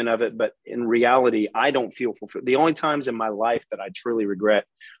entertainment of it. But in reality, I don't feel fulfilled. The only times in my life that I truly regret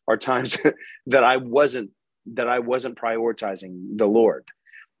are times that I wasn't prioritizing the Lord.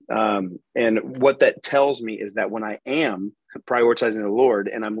 And what that tells me is that when I am prioritizing the Lord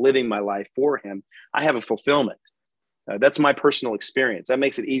and I'm living my life for him, I have a fulfillment. That's my personal experience. That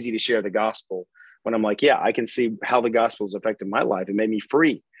makes it easy to share the gospel when I'm like, yeah, I can see how the gospel has affected my life. It made me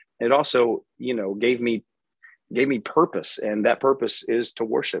free. It also, gave me purpose, and that purpose is to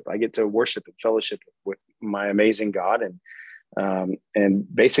worship. I get to worship and fellowship with my amazing God,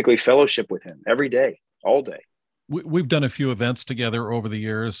 and basically fellowship with him every day, all day. We've done a few events together over the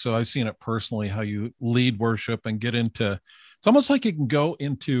years, so I've seen it personally, how you lead worship and get into, it's almost like you can go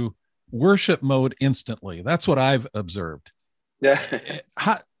into worship mode instantly. That's what I've observed. Yeah.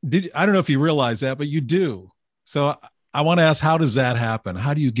 I don't know if you realize that, but you do. So I want to ask, how does that happen?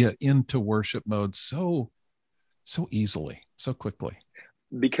 How do you get into worship mode so easily, so quickly?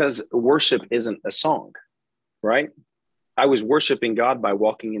 Because worship isn't a song, right? I was worshiping God by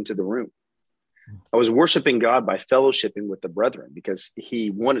walking into the room. I was worshiping God by fellowshipping with the brethren, because he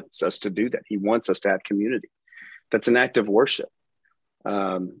wants us to do that. He wants us to have community. That's an act of worship.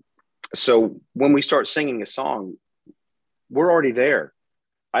 So when we start singing a song, we're already there.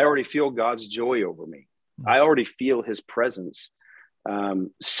 I already feel God's joy over me. I already feel his presence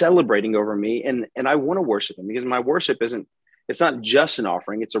celebrating over me. And I want to worship him, because my worship it's not just an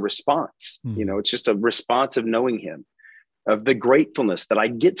offering. It's a response. It's just a response of knowing him, of the gratefulness that I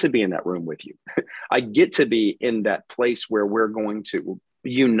get to be in that room with you. I get to be in that place where we're going to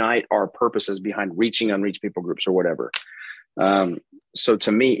unite our purposes behind reaching unreached people groups or whatever. So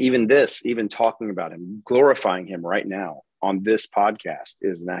to me, even talking about him, glorifying him right now on this podcast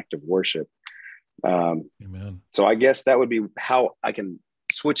is an act of worship. Amen. So I guess that would be how I can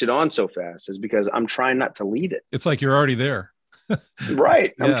switch it on so fast, is because I'm trying not to leave it. It's like you're already there.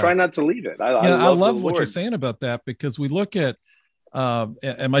 Right. Yeah. I'm trying not to leave it. I love what you're saying about that, because we look at,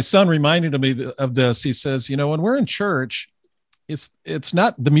 and my son reminded me of this. He says, when we're in church, it's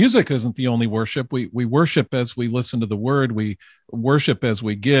not, the music isn't the only worship. We worship as we listen to the word. We worship as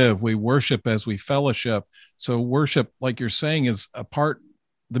we give. We worship as we fellowship. So worship, like you're saying, is a part.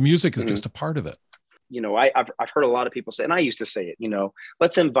 The music is just a part of it. I've heard a lot of people say, and I used to say it,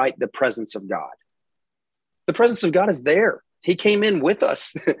 let's invite the presence of God. The presence of God is there. He came in with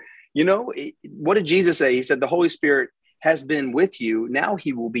us. What did Jesus say? He said, the Holy Spirit has been with you. Now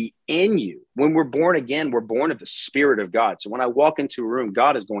he will be in you. When we're born again, we're born of the Spirit of God. So when I walk into a room,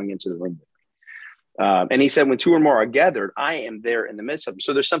 God is going into the room with me. And he said, when two or more are gathered, I am there in the midst of them.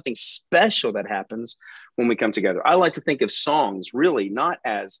 So there's something special that happens when we come together. I like to think of songs really not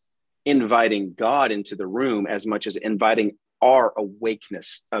as inviting God into the room as much as inviting our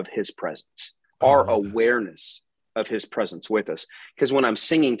awakeness of his presence, our awareness of his presence with us. Because when I'm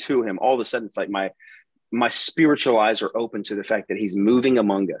singing to him, all of a sudden it's like my spiritual eyes are open to the fact that he's moving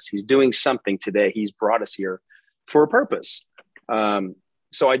among us. He's doing something today. He's brought us here for a purpose.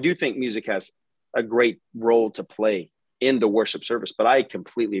 So I do think music has a great role to play in the worship service, but I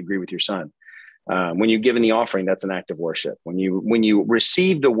completely agree with your son. When you give in the offering, that's an act of worship. When you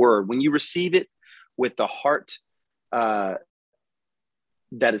receive the word, when you receive it with the heart that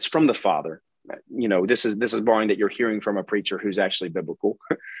it's from the Father, this is barring that you're hearing from a preacher who's actually biblical.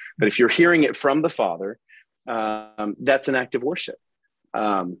 But if you're hearing it from the Father, that's an act of worship.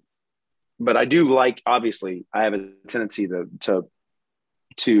 But I do obviously, I have a tendency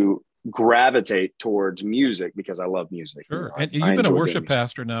to gravitate towards music because I love music. Sure. And you've been a worship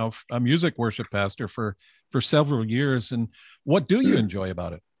pastor now, a music worship pastor for several years. And what do you enjoy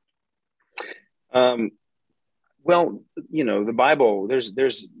about it? Well, the Bible,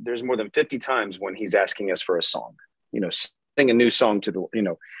 there's more than 50 times when he's asking us for a song, sing a new song to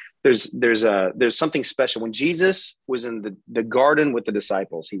there's something special. When Jesus was in the garden with the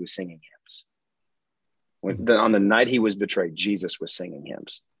disciples, he was singing hymns. On the night he was betrayed, Jesus was singing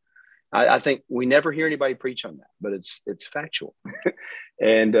hymns. I think we never hear anybody preach on that, but it's factual.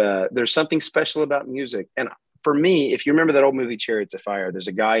 And there's something special about music. And for me, if you remember that old movie Chariots of Fire, there's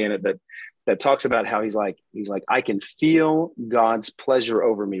a guy in it that talks about how he's like, I can feel God's pleasure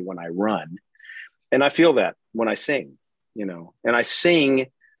over me when I run. And I feel that when I sing, and I sing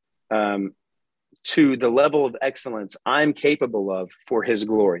to the level of excellence I'm capable of for his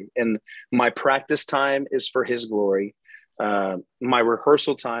glory. And my practice time is for his glory. My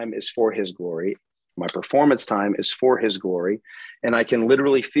rehearsal time is for his glory. My performance time is for his glory. And I can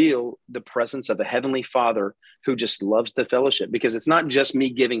literally feel the presence of a heavenly Father who just loves the fellowship, because it's not just me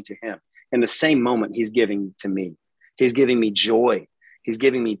giving to him. In the same moment, he's giving to me. He's giving me joy. He's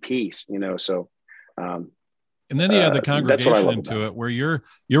giving me peace, so. And then you have the congregation into it where you're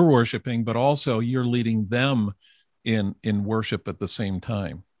worshiping, but also you're leading them in worship at the same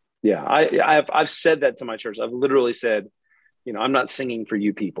time. Yeah, I've said that to my church. I've literally said, I'm not singing for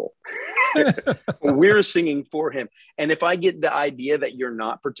you people. We're singing for him. And if I get the idea that you're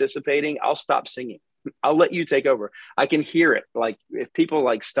not participating, I'll stop singing. I'll let you take over. I can hear it. Like if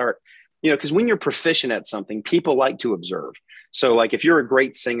people start, because when you're proficient at something, people like to observe. So like if you're a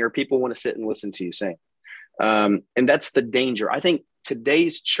great singer, people want to sit and listen to you sing. And that's the danger. I think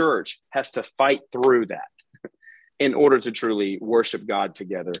today's church has to fight through that in order to truly worship God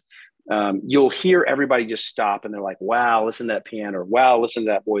together. You'll hear everybody just stop and they're like, wow, listen to that piano, or wow, listen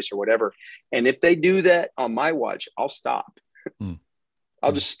to that voice, or whatever. And if they do that on my watch, I'll stop.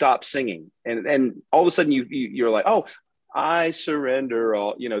 I'll just stop singing. And all of a sudden you're like, oh, I surrender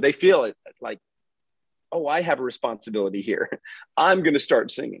all, they feel it like, oh, I have a responsibility here. I'm going to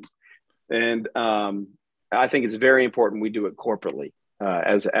start singing. And I think it's very important we do it corporately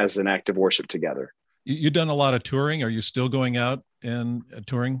as an act of worship together. You've done a lot of touring. Are you still going out and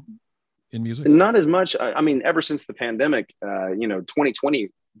touring in music? Not as much. I mean, ever since the pandemic, 2020,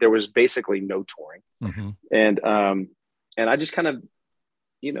 there was basically no touring. Mm-hmm. And I just kind of,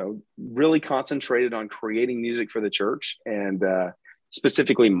 really concentrated on creating music for the church, and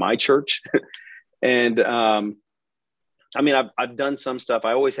specifically my church. And I mean, I've done some stuff.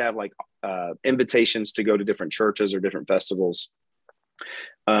 I always have invitations to go to different churches or different festivals.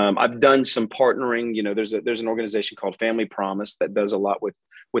 I've done some partnering. There's an organization called Family Promise that does a lot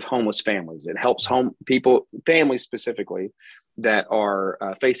with homeless families. It helps families specifically that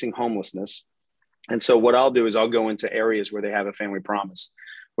are facing homelessness. And so what I'll do is I'll go into areas where they have a family promise,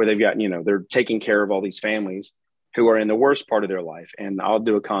 where they've got, they're taking care of all these families who are in the worst part of their life. And I'll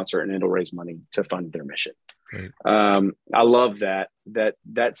do a concert and it'll raise money to fund their mission. Great. I love that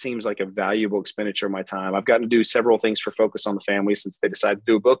seems like a valuable expenditure of my time. I've gotten to do several things for Focus on the Family since they decided to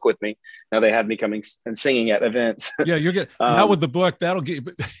do a book with me. Now they have me coming and singing at events. Yeah, you're good. Now with the book,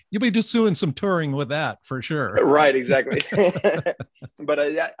 you'll be just doing some touring with that for sure. Right, exactly. But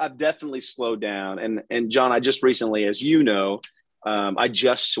I've definitely slowed down. And John, I just recently, as you know, I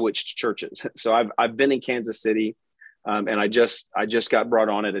just switched churches. So I've been in Kansas City. And I just got brought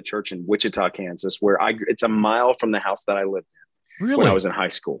on at a church in Wichita, Kansas, where it's a mile from the house that I lived in when I was in high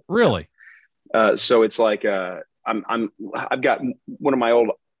school. Really? So it's like I've got one of my old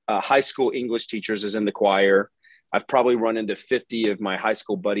high school English teachers is in the choir. I've probably run into 50 of my high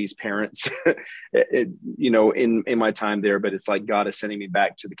school buddies' parents, in my time there. But it's like God is sending me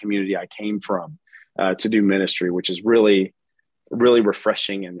back to the community I came from to do ministry, which is really, really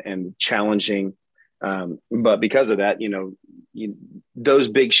refreshing and challenging. But because of that, those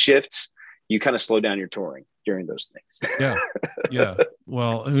big shifts, you kind of slow down your touring during those things. Yeah.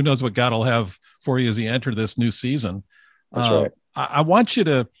 Well, who knows what God will have for you as you enter this new season. That's right. I want you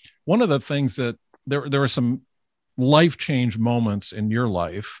to, one of the things that there were some life change moments in your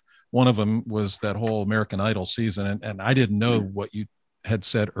life. One of them was that whole American Idol season. And I didn't know what you had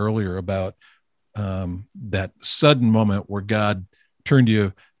said earlier about that sudden moment where God turned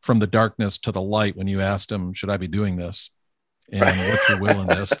you from the darkness to the light when you asked him, should I be doing this? And what's your will in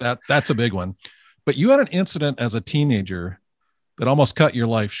this? That's a big one. But you had an incident as a teenager that almost cut your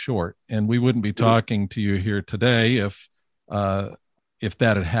life short. And we wouldn't be talking to you here today if that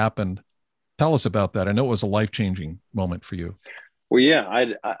had happened. Tell us about that. I know it was a life-changing moment for you. Well, yeah,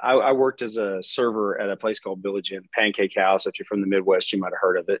 I worked as a server at a place called Village Inn Pancake House. If you're from the Midwest, you might have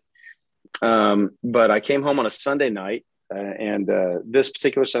heard of it. But I came home on a Sunday night. And this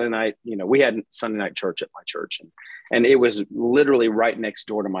particular Sunday night, we had Sunday night church at my church, and it was literally right next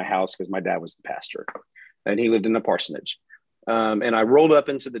door to my house because my dad was the pastor, and he lived in the parsonage. And I rolled up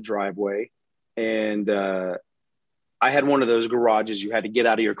into the driveway, and I had one of those garages you had to get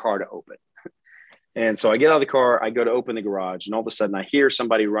out of your car to open. And so I get out of the car, I go to open the garage, and all of a sudden I hear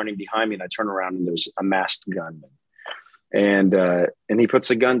somebody running behind me, and I turn around and there's a masked gunman, and he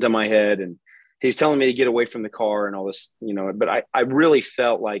puts a gun to my head, and he's telling me to get away from the car and all this, but I really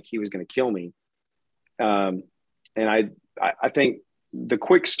felt like he was going to kill me. And I think the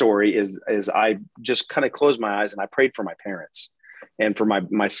quick story is I just kind of closed my eyes and I prayed for my parents and for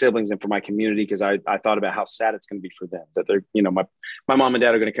my siblings and for my community. Cause I thought about how sad it's going to be for them that they're, my mom and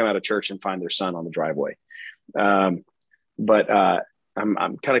dad are going to come out of church and find their son on the driveway. But I'm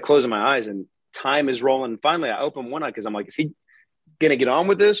kind of closing my eyes, and time is rolling. Finally, I open one eye because I'm like, is he going to get on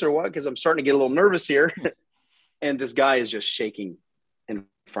with this or what? Because I'm starting to get a little nervous here. And this guy is just shaking in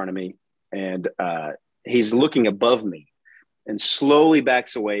front of me. And he's looking above me and slowly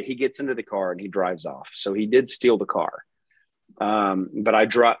backs away. He gets into the car and he drives off. So he did steal the car. But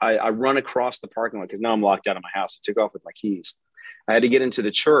I run across the parking lot because now I'm locked out of my house. I took off with my keys. I had to get into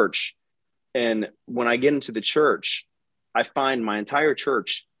the church. And when I get into the church, I find my entire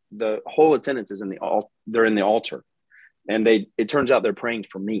church, the whole attendance is they're in the altar. And it turns out they're praying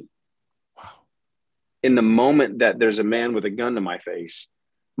for me. Wow. In the moment that there's a man with a gun to my face,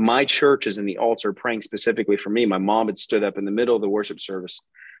 my church is in the altar praying specifically for me. My mom had stood up in the middle of the worship service,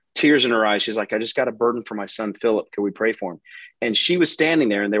 tears in her eyes. She's like, I just got a burden for my son, Philip. Could we pray for him? And she was standing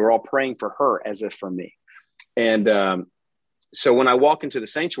there and they were all praying for her as if for me. And so when I walk into the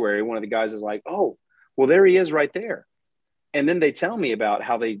sanctuary, one of the guys is like, oh, well, there he is right there. And then they tell me about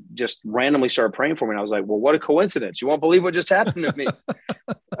how they just randomly started praying for me. And I was like, well, what a coincidence. You won't believe what just happened to me.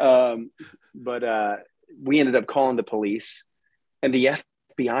 But we ended up calling the police and the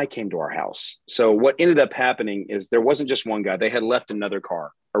FBI came to our house. So what ended up happening is there wasn't just one guy. They had left another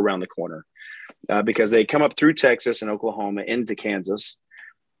car around the corner because they come up through Texas and Oklahoma into Kansas.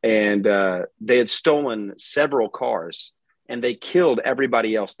 And they had stolen several cars and they killed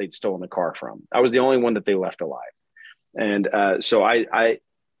everybody else they'd stolen the car from. I was the only one that they left alive. And so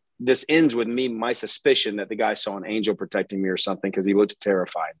this ends with my suspicion that the guy saw an angel protecting me or something because he looked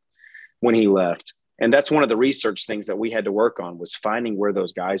terrified when he left. And that's one of the research things that we had to work on was finding where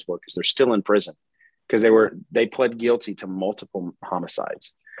those guys were because they're still in prison because they pled guilty to multiple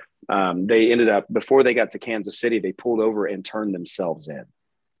homicides. They ended up, before they got to Kansas City, they pulled over and turned themselves in.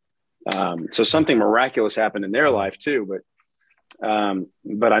 So something miraculous happened in their life too,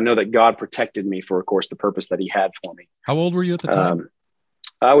 but I know that God protected me for, of course, the purpose that he had for me. How old were you at the time?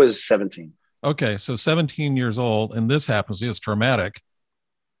 I was 17. Okay. So 17 years old and this happens. It's traumatic.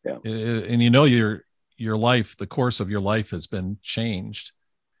 Yeah. And your life, the course of your life has been changed.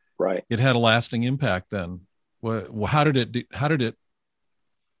 Right. It had a lasting impact then. How did it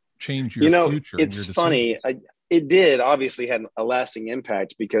change your future? It's funny. It did obviously had a lasting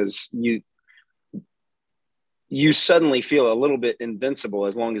impact because you suddenly feel a little bit invincible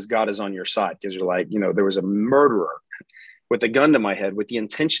as long as God is on your side. Because you're like, there was a murderer with a gun to my head with the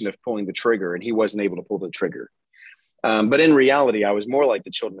intention of pulling the trigger and he wasn't able to pull the trigger. But in reality, I was more like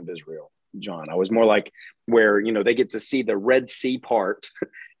the children of Israel, John. I was more like where, they get to see the Red Sea part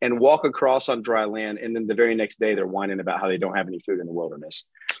and walk across on dry land. And then the very next day they're whining about how they don't have any food in the wilderness.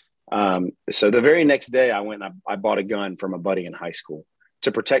 So the very next day I went and I bought a gun from a buddy in high school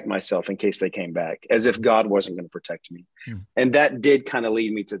to protect myself in case they came back, as if God wasn't going to protect me. And that did kind of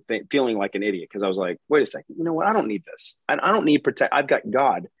lead me to feeling like an idiot. Cause I was like, wait a second, you know what? I don't need this. I don't need I've got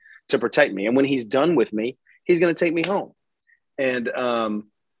God to protect me. And when he's done with me, he's going to take me home. And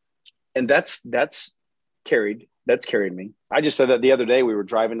that's carried me. I just said that the other day we were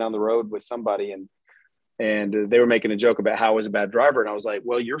driving down the road with somebody and they were making a joke about how I was a bad driver. And I was like,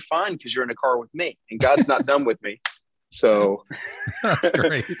 well, you're fine because you're in a car with me and God's not done with me. So that's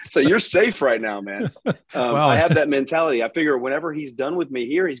great. So you're safe right now, man. Wow. I have that mentality. I figure whenever he's done with me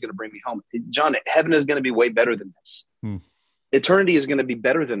here, he's going to bring me home. John, heaven is going to be way better than this. Eternity is going to be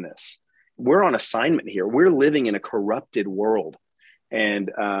better than this. We're on assignment here. We're living in a corrupted world.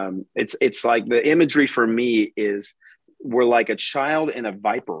 And it's like the imagery for me is we're like a child in a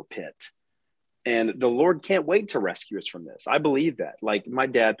viper pit. And the Lord can't wait to rescue us from this. I believe that. Like my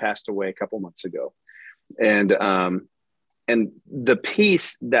dad passed away a couple months ago. And the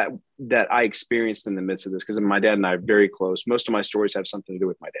peace that I experienced in the midst of this, because my dad and I are very close. Most of my stories have something to do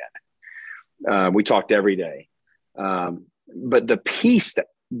with my dad. We talked every day. But the peace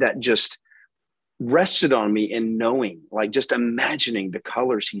that just rested on me in knowing, like just imagining the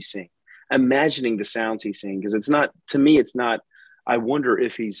colors he's seeing, imagining the sounds he's seeing. Because it's not, to me, it's not, I wonder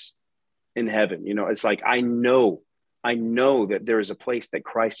if he's in heaven. It's like, I know that there is a place that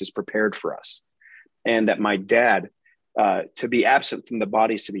Christ has prepared for us. And that my dad, to be absent from the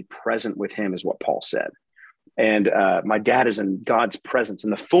body is to be present with him, is what Paul said. And my dad is in God's presence, in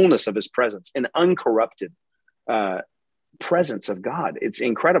the fullness of his presence, an uncorrupted presence of God. It's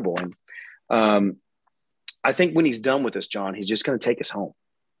incredible. And I think when he's done with us, John, he's just going to take us home.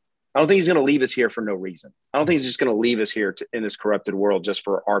 I don't think he's going to leave us here for no reason. I don't think he's just going to leave us here in this corrupted world just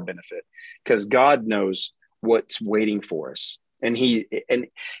for our benefit, because God knows what's waiting for us. And he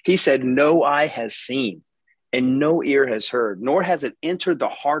said, no eye has seen and no ear has heard, nor has it entered the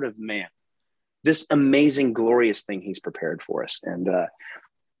heart of man, this amazing, glorious thing he's prepared for us. And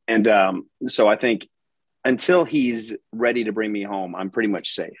so I think until he's ready to bring me home, I'm pretty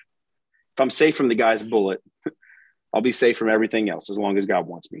much safe. If I'm safe from the guy's bullet, I'll be safe from everything else as long as God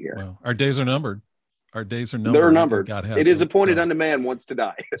wants me here. Well, our days are numbered. Our days are numbered. They're numbered. God has it is them, appointed so. unto man once to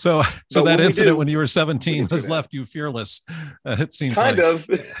die. So that incident when you were 17 has that. left you fearless. It seems kind of.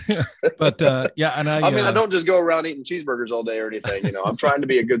 But yeah, and I mean, I don't just go around eating cheeseburgers all day or anything. You know, I'm trying to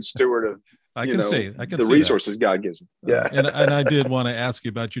be a good steward of the resources God gives me. Yeah. And I did want to ask you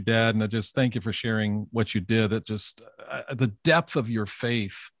about your dad, and I just thank you for sharing what you did. It just the depth of your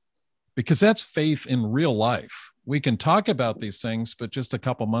faith, because that's faith in real life. We can talk about these things, but just a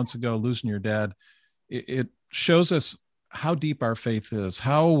couple months ago, losing your dad, it shows us how deep our faith is,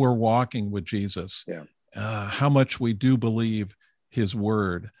 how we're walking with Jesus, how much we do believe his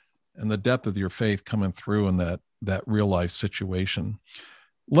word, and the depth of your faith coming through in that real life situation.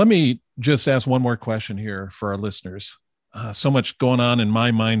 Let me just ask one more question here for our listeners. So much going on in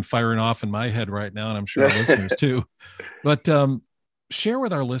my mind, firing off in my head right now, and I'm sure our listeners too. But share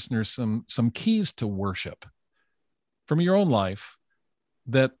with our listeners some keys to worship from your own life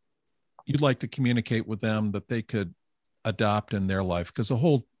that you'd like to communicate with them that they could adopt in their life, because the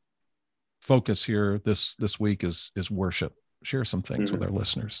whole focus here this week is worship. Share some things with our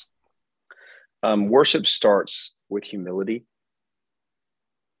listeners. Worship starts with humility.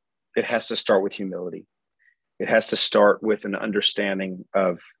 It has to start with humility. It has to start with an understanding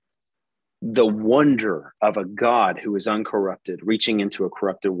of the wonder of a God who is uncorrupted, reaching into a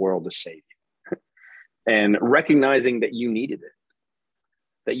corrupted world to save you, and recognizing that you needed it,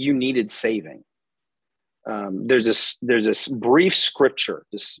 that you needed saving. There's this brief scripture,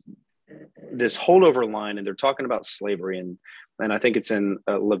 this holdover line, and they're talking about slavery, and I think it's in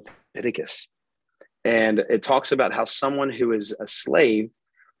Leviticus, and it talks about how someone who is a slave,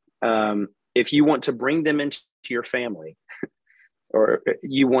 if you want to bring them into your family, or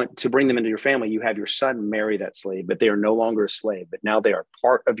you want to bring them into your family, you have your son marry that slave, but they are no longer a slave, but now they are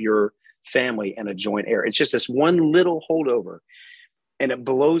part of your family and a joint heir. It's just this one little holdover. And it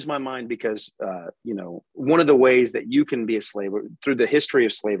blows my mind because, one of the ways that you can be a slave through the history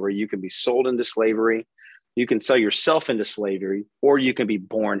of slavery, you can be sold into slavery, you can sell yourself into slavery, or you can be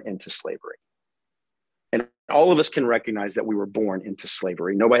born into slavery. And all of us can recognize that we were born into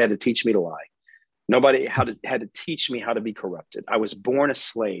slavery. Nobody had to teach me to lie. Nobody had to teach me how to be corrupted. I was born a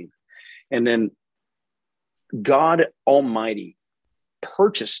slave. And then God Almighty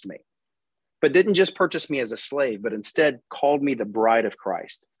purchased me, but didn't just purchase me as a slave, but instead called me the bride of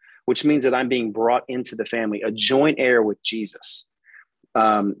Christ, which means that I'm being brought into the family, a joint heir with Jesus.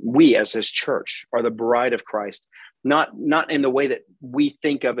 We as his church are the bride of Christ, not in the way that we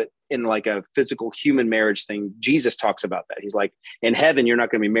think of it in like a physical human marriage thing. Jesus talks about that. He's like, in heaven, you're not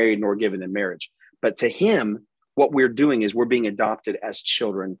going to be married nor given in marriage. But to him, what we're doing is we're being adopted as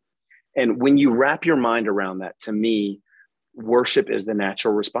children. And when you wrap your mind around that, to me, worship is the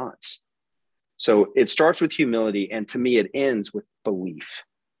natural response. So it starts with humility, and to me, it ends with belief.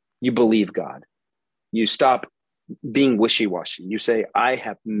 You believe God. You stop being wishy-washy. You say, I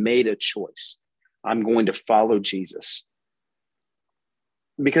have made a choice. I'm going to follow Jesus.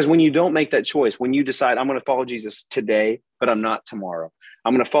 Because when you don't make that choice, when you decide, I'm going to follow Jesus today, but I'm not tomorrow.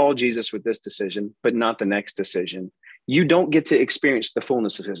 I'm going to follow Jesus with this decision, but not the next decision. You don't get to experience the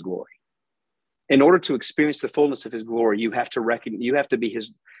fullness of his glory. In order to experience the fullness of his glory, you have to be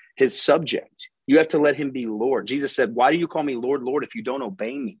his subject. You have to let him be Lord. Jesus said, why do you call me Lord, Lord, if you don't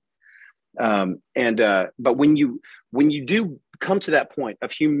obey me? But when you do come to that point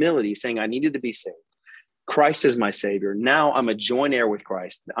of humility, saying, I needed to be saved, Christ is my savior. Now I'm a joint heir with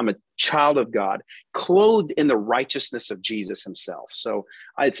Christ. I'm a child of God, clothed in the righteousness of Jesus himself. So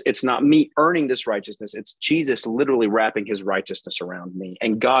it's not me earning this righteousness. It's Jesus literally wrapping his righteousness around me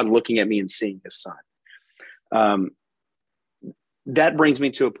and God looking at me and seeing his son. That brings me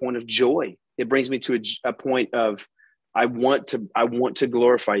to a point of joy. It brings me to a point of, I want to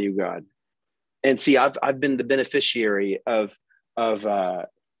glorify you, God. And see, I've been the beneficiary of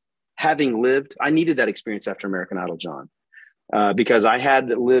having lived. I needed that experience after American Idol, John, because I had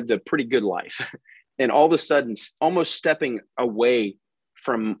lived a pretty good life. And all of a sudden, almost stepping away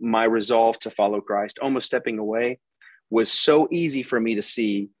from my resolve to follow Christ, almost stepping away, was so easy for me to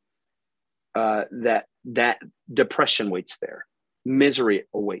see that depression waits there. Misery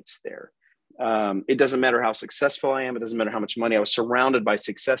awaits there. It doesn't matter how successful I am. It doesn't matter how much money. I was surrounded by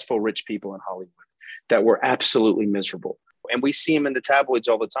successful, rich people in Hollywood that were absolutely miserable. And we see them in the tabloids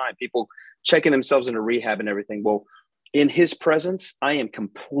all the time, people checking themselves into rehab and everything. Well, in his presence, I am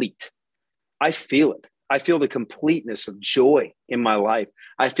complete. I feel it. I feel the completeness of joy in my life.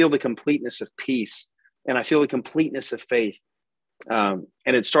 I feel the completeness of peace, and I feel the completeness of faith. And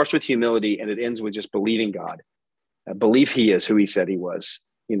it starts with humility, and it ends with just believing God. Believe he is who he said he was.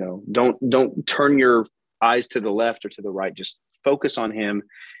 Don't turn your eyes to the left or to the right. Just focus on him,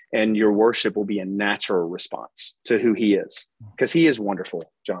 and your worship will be a natural response to who he is, because he is wonderful,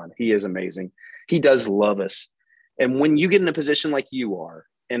 John. He is amazing. He does love us. And when you get in a position like you are,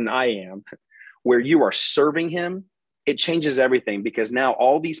 and I am, where you are serving him, it changes everything, because now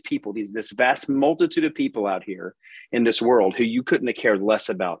all these people, this vast multitude of people out here in this world who you couldn't have cared less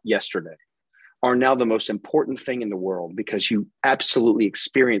about yesterday are now the most important thing in the world, because you absolutely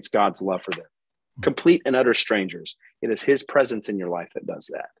experience God's love for them. Complete and utter strangers. It is his presence in your life that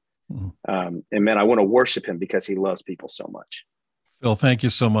does that. And man, I want to worship him because he loves people so much. Phil, thank you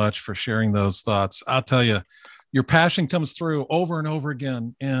so much for sharing those thoughts. I'll tell you, your passion comes through over and over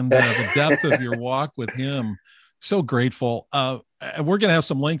again, and the depth of your walk with him. So grateful. We're going to have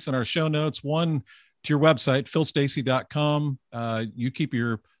some links in our show notes. One to your website, philstacey.com. You keep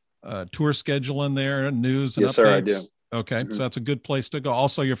your tour schedule in there, news and yes, updates. Sir, I do. Okay. So that's a good place to go.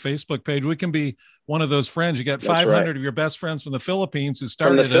 Also your Facebook page. We can be one of those friends. You got 500 of your best friends from the Philippines who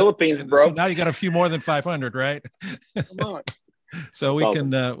started from the Philippines, bro. So now you got a few more than 500, right? Come on. So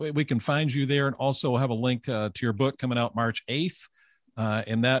That's we can find you there, and also have a link to your book coming out March 8th.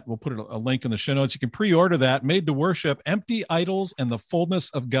 And that we'll put a link in the show notes. You can pre-order that, Made to Worship, Empty Idols and the Fullness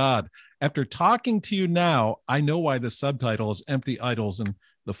of God. After talking to you now, I know why the subtitle is Empty Idols and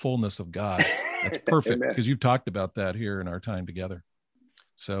the Fullness of God. That's perfect, because you've talked about that here in our time together.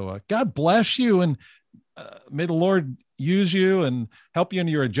 So God bless you, and may the Lord use you and help you in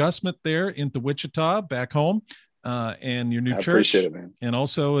your adjustment there into Wichita, back home, and your new church. Appreciate it, man. And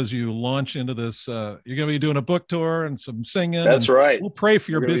also, as you launch into this, you're going to be doing a book tour and some singing. That's right. We'll pray for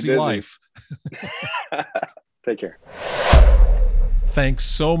your busy life. Take care. Thanks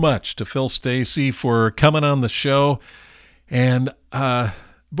so much to Phil Stacey for coming on the show. And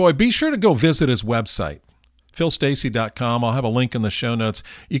boy, be sure to go visit his website, philstacey.com. I'll have a link in the show notes.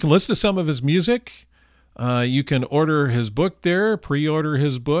 You can listen to some of his music. You can order his book there, pre-order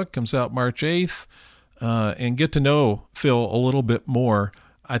his book, comes out March 8th, and get to know Phil a little bit more.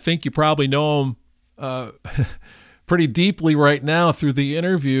 I think you probably know him pretty deeply right now through the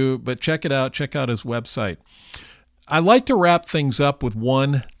interview, but check it out. Check out his website. I like to wrap things up with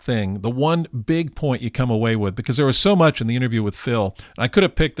one thing, the one big point you come away with, because there was so much in the interview with Phil. I could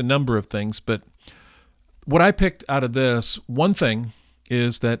have picked a number of things, but what I picked out of this, one thing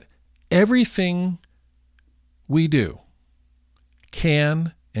is that everything we do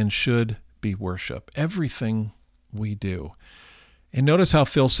can and should be worship. Everything we do. And notice how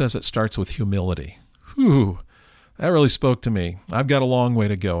Phil says it starts with humility. Whew. That really spoke to me. I've got a long way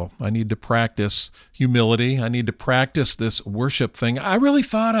to go. I need to practice humility. I need to practice this worship thing. I really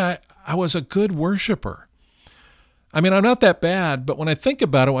thought I was a good worshiper. I mean, I'm not that bad, but when I think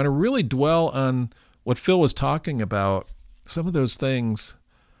about it, when I really dwell on what Phil was talking about, some of those things,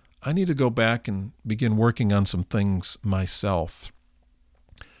 I need to go back and begin working on some things myself.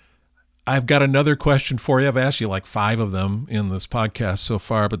 I've got another question for you. I've asked you like 5 of them in this podcast so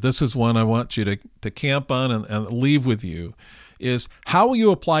far, but this is one I want you to camp on and leave with you, is how will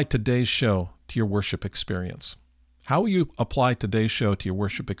you apply today's show to your worship experience? How will you apply today's show to your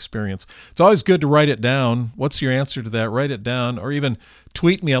worship experience? It's always good to write it down. What's your answer to that? Write it down, or even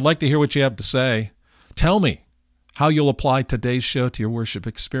tweet me. I'd like to hear what you have to say. Tell me how you'll apply today's show to your worship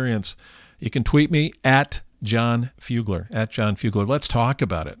experience. You can tweet me at John Fugler, at John Fugler. Let's talk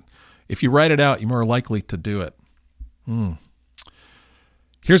about it. If you write it out, you're more likely to do it.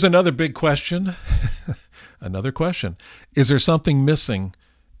 Here's another big question. Another question. Is there something missing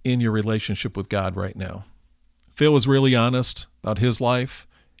in your relationship with God right now? Phil was really honest about his life.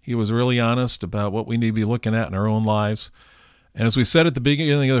 He was really honest about what we need to be looking at in our own lives. And as we said at the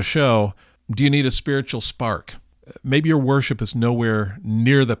beginning of the show, do you need a spiritual spark? Maybe your worship is nowhere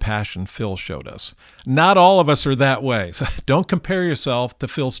near the passion Phil showed us. Not all of us are that way. So don't compare yourself to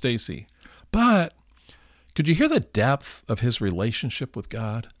Phil Stacey. But could you hear the depth of his relationship with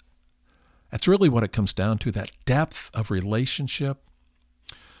God? That's really what it comes down to, that depth of relationship.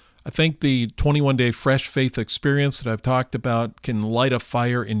 I think the 21-day fresh faith experience that I've talked about can light a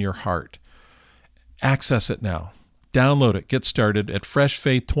fire in your heart. Access it now. Download it. Get started at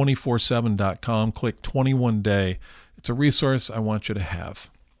freshfaith247.com. Click 21 Day. It's a resource I want you to have.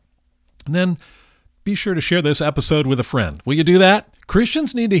 And then be sure to share this episode with a friend. Will you do that?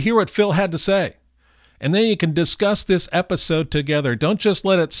 Christians need to hear what Phil had to say. And then you can discuss this episode together. Don't just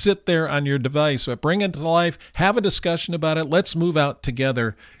let it sit there on your device, but bring it to life. Have a discussion about it. Let's move out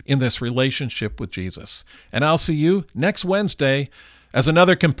together in this relationship with Jesus. And I'll see you next Wednesday as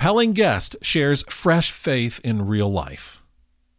another compelling guest shares fresh faith in real life.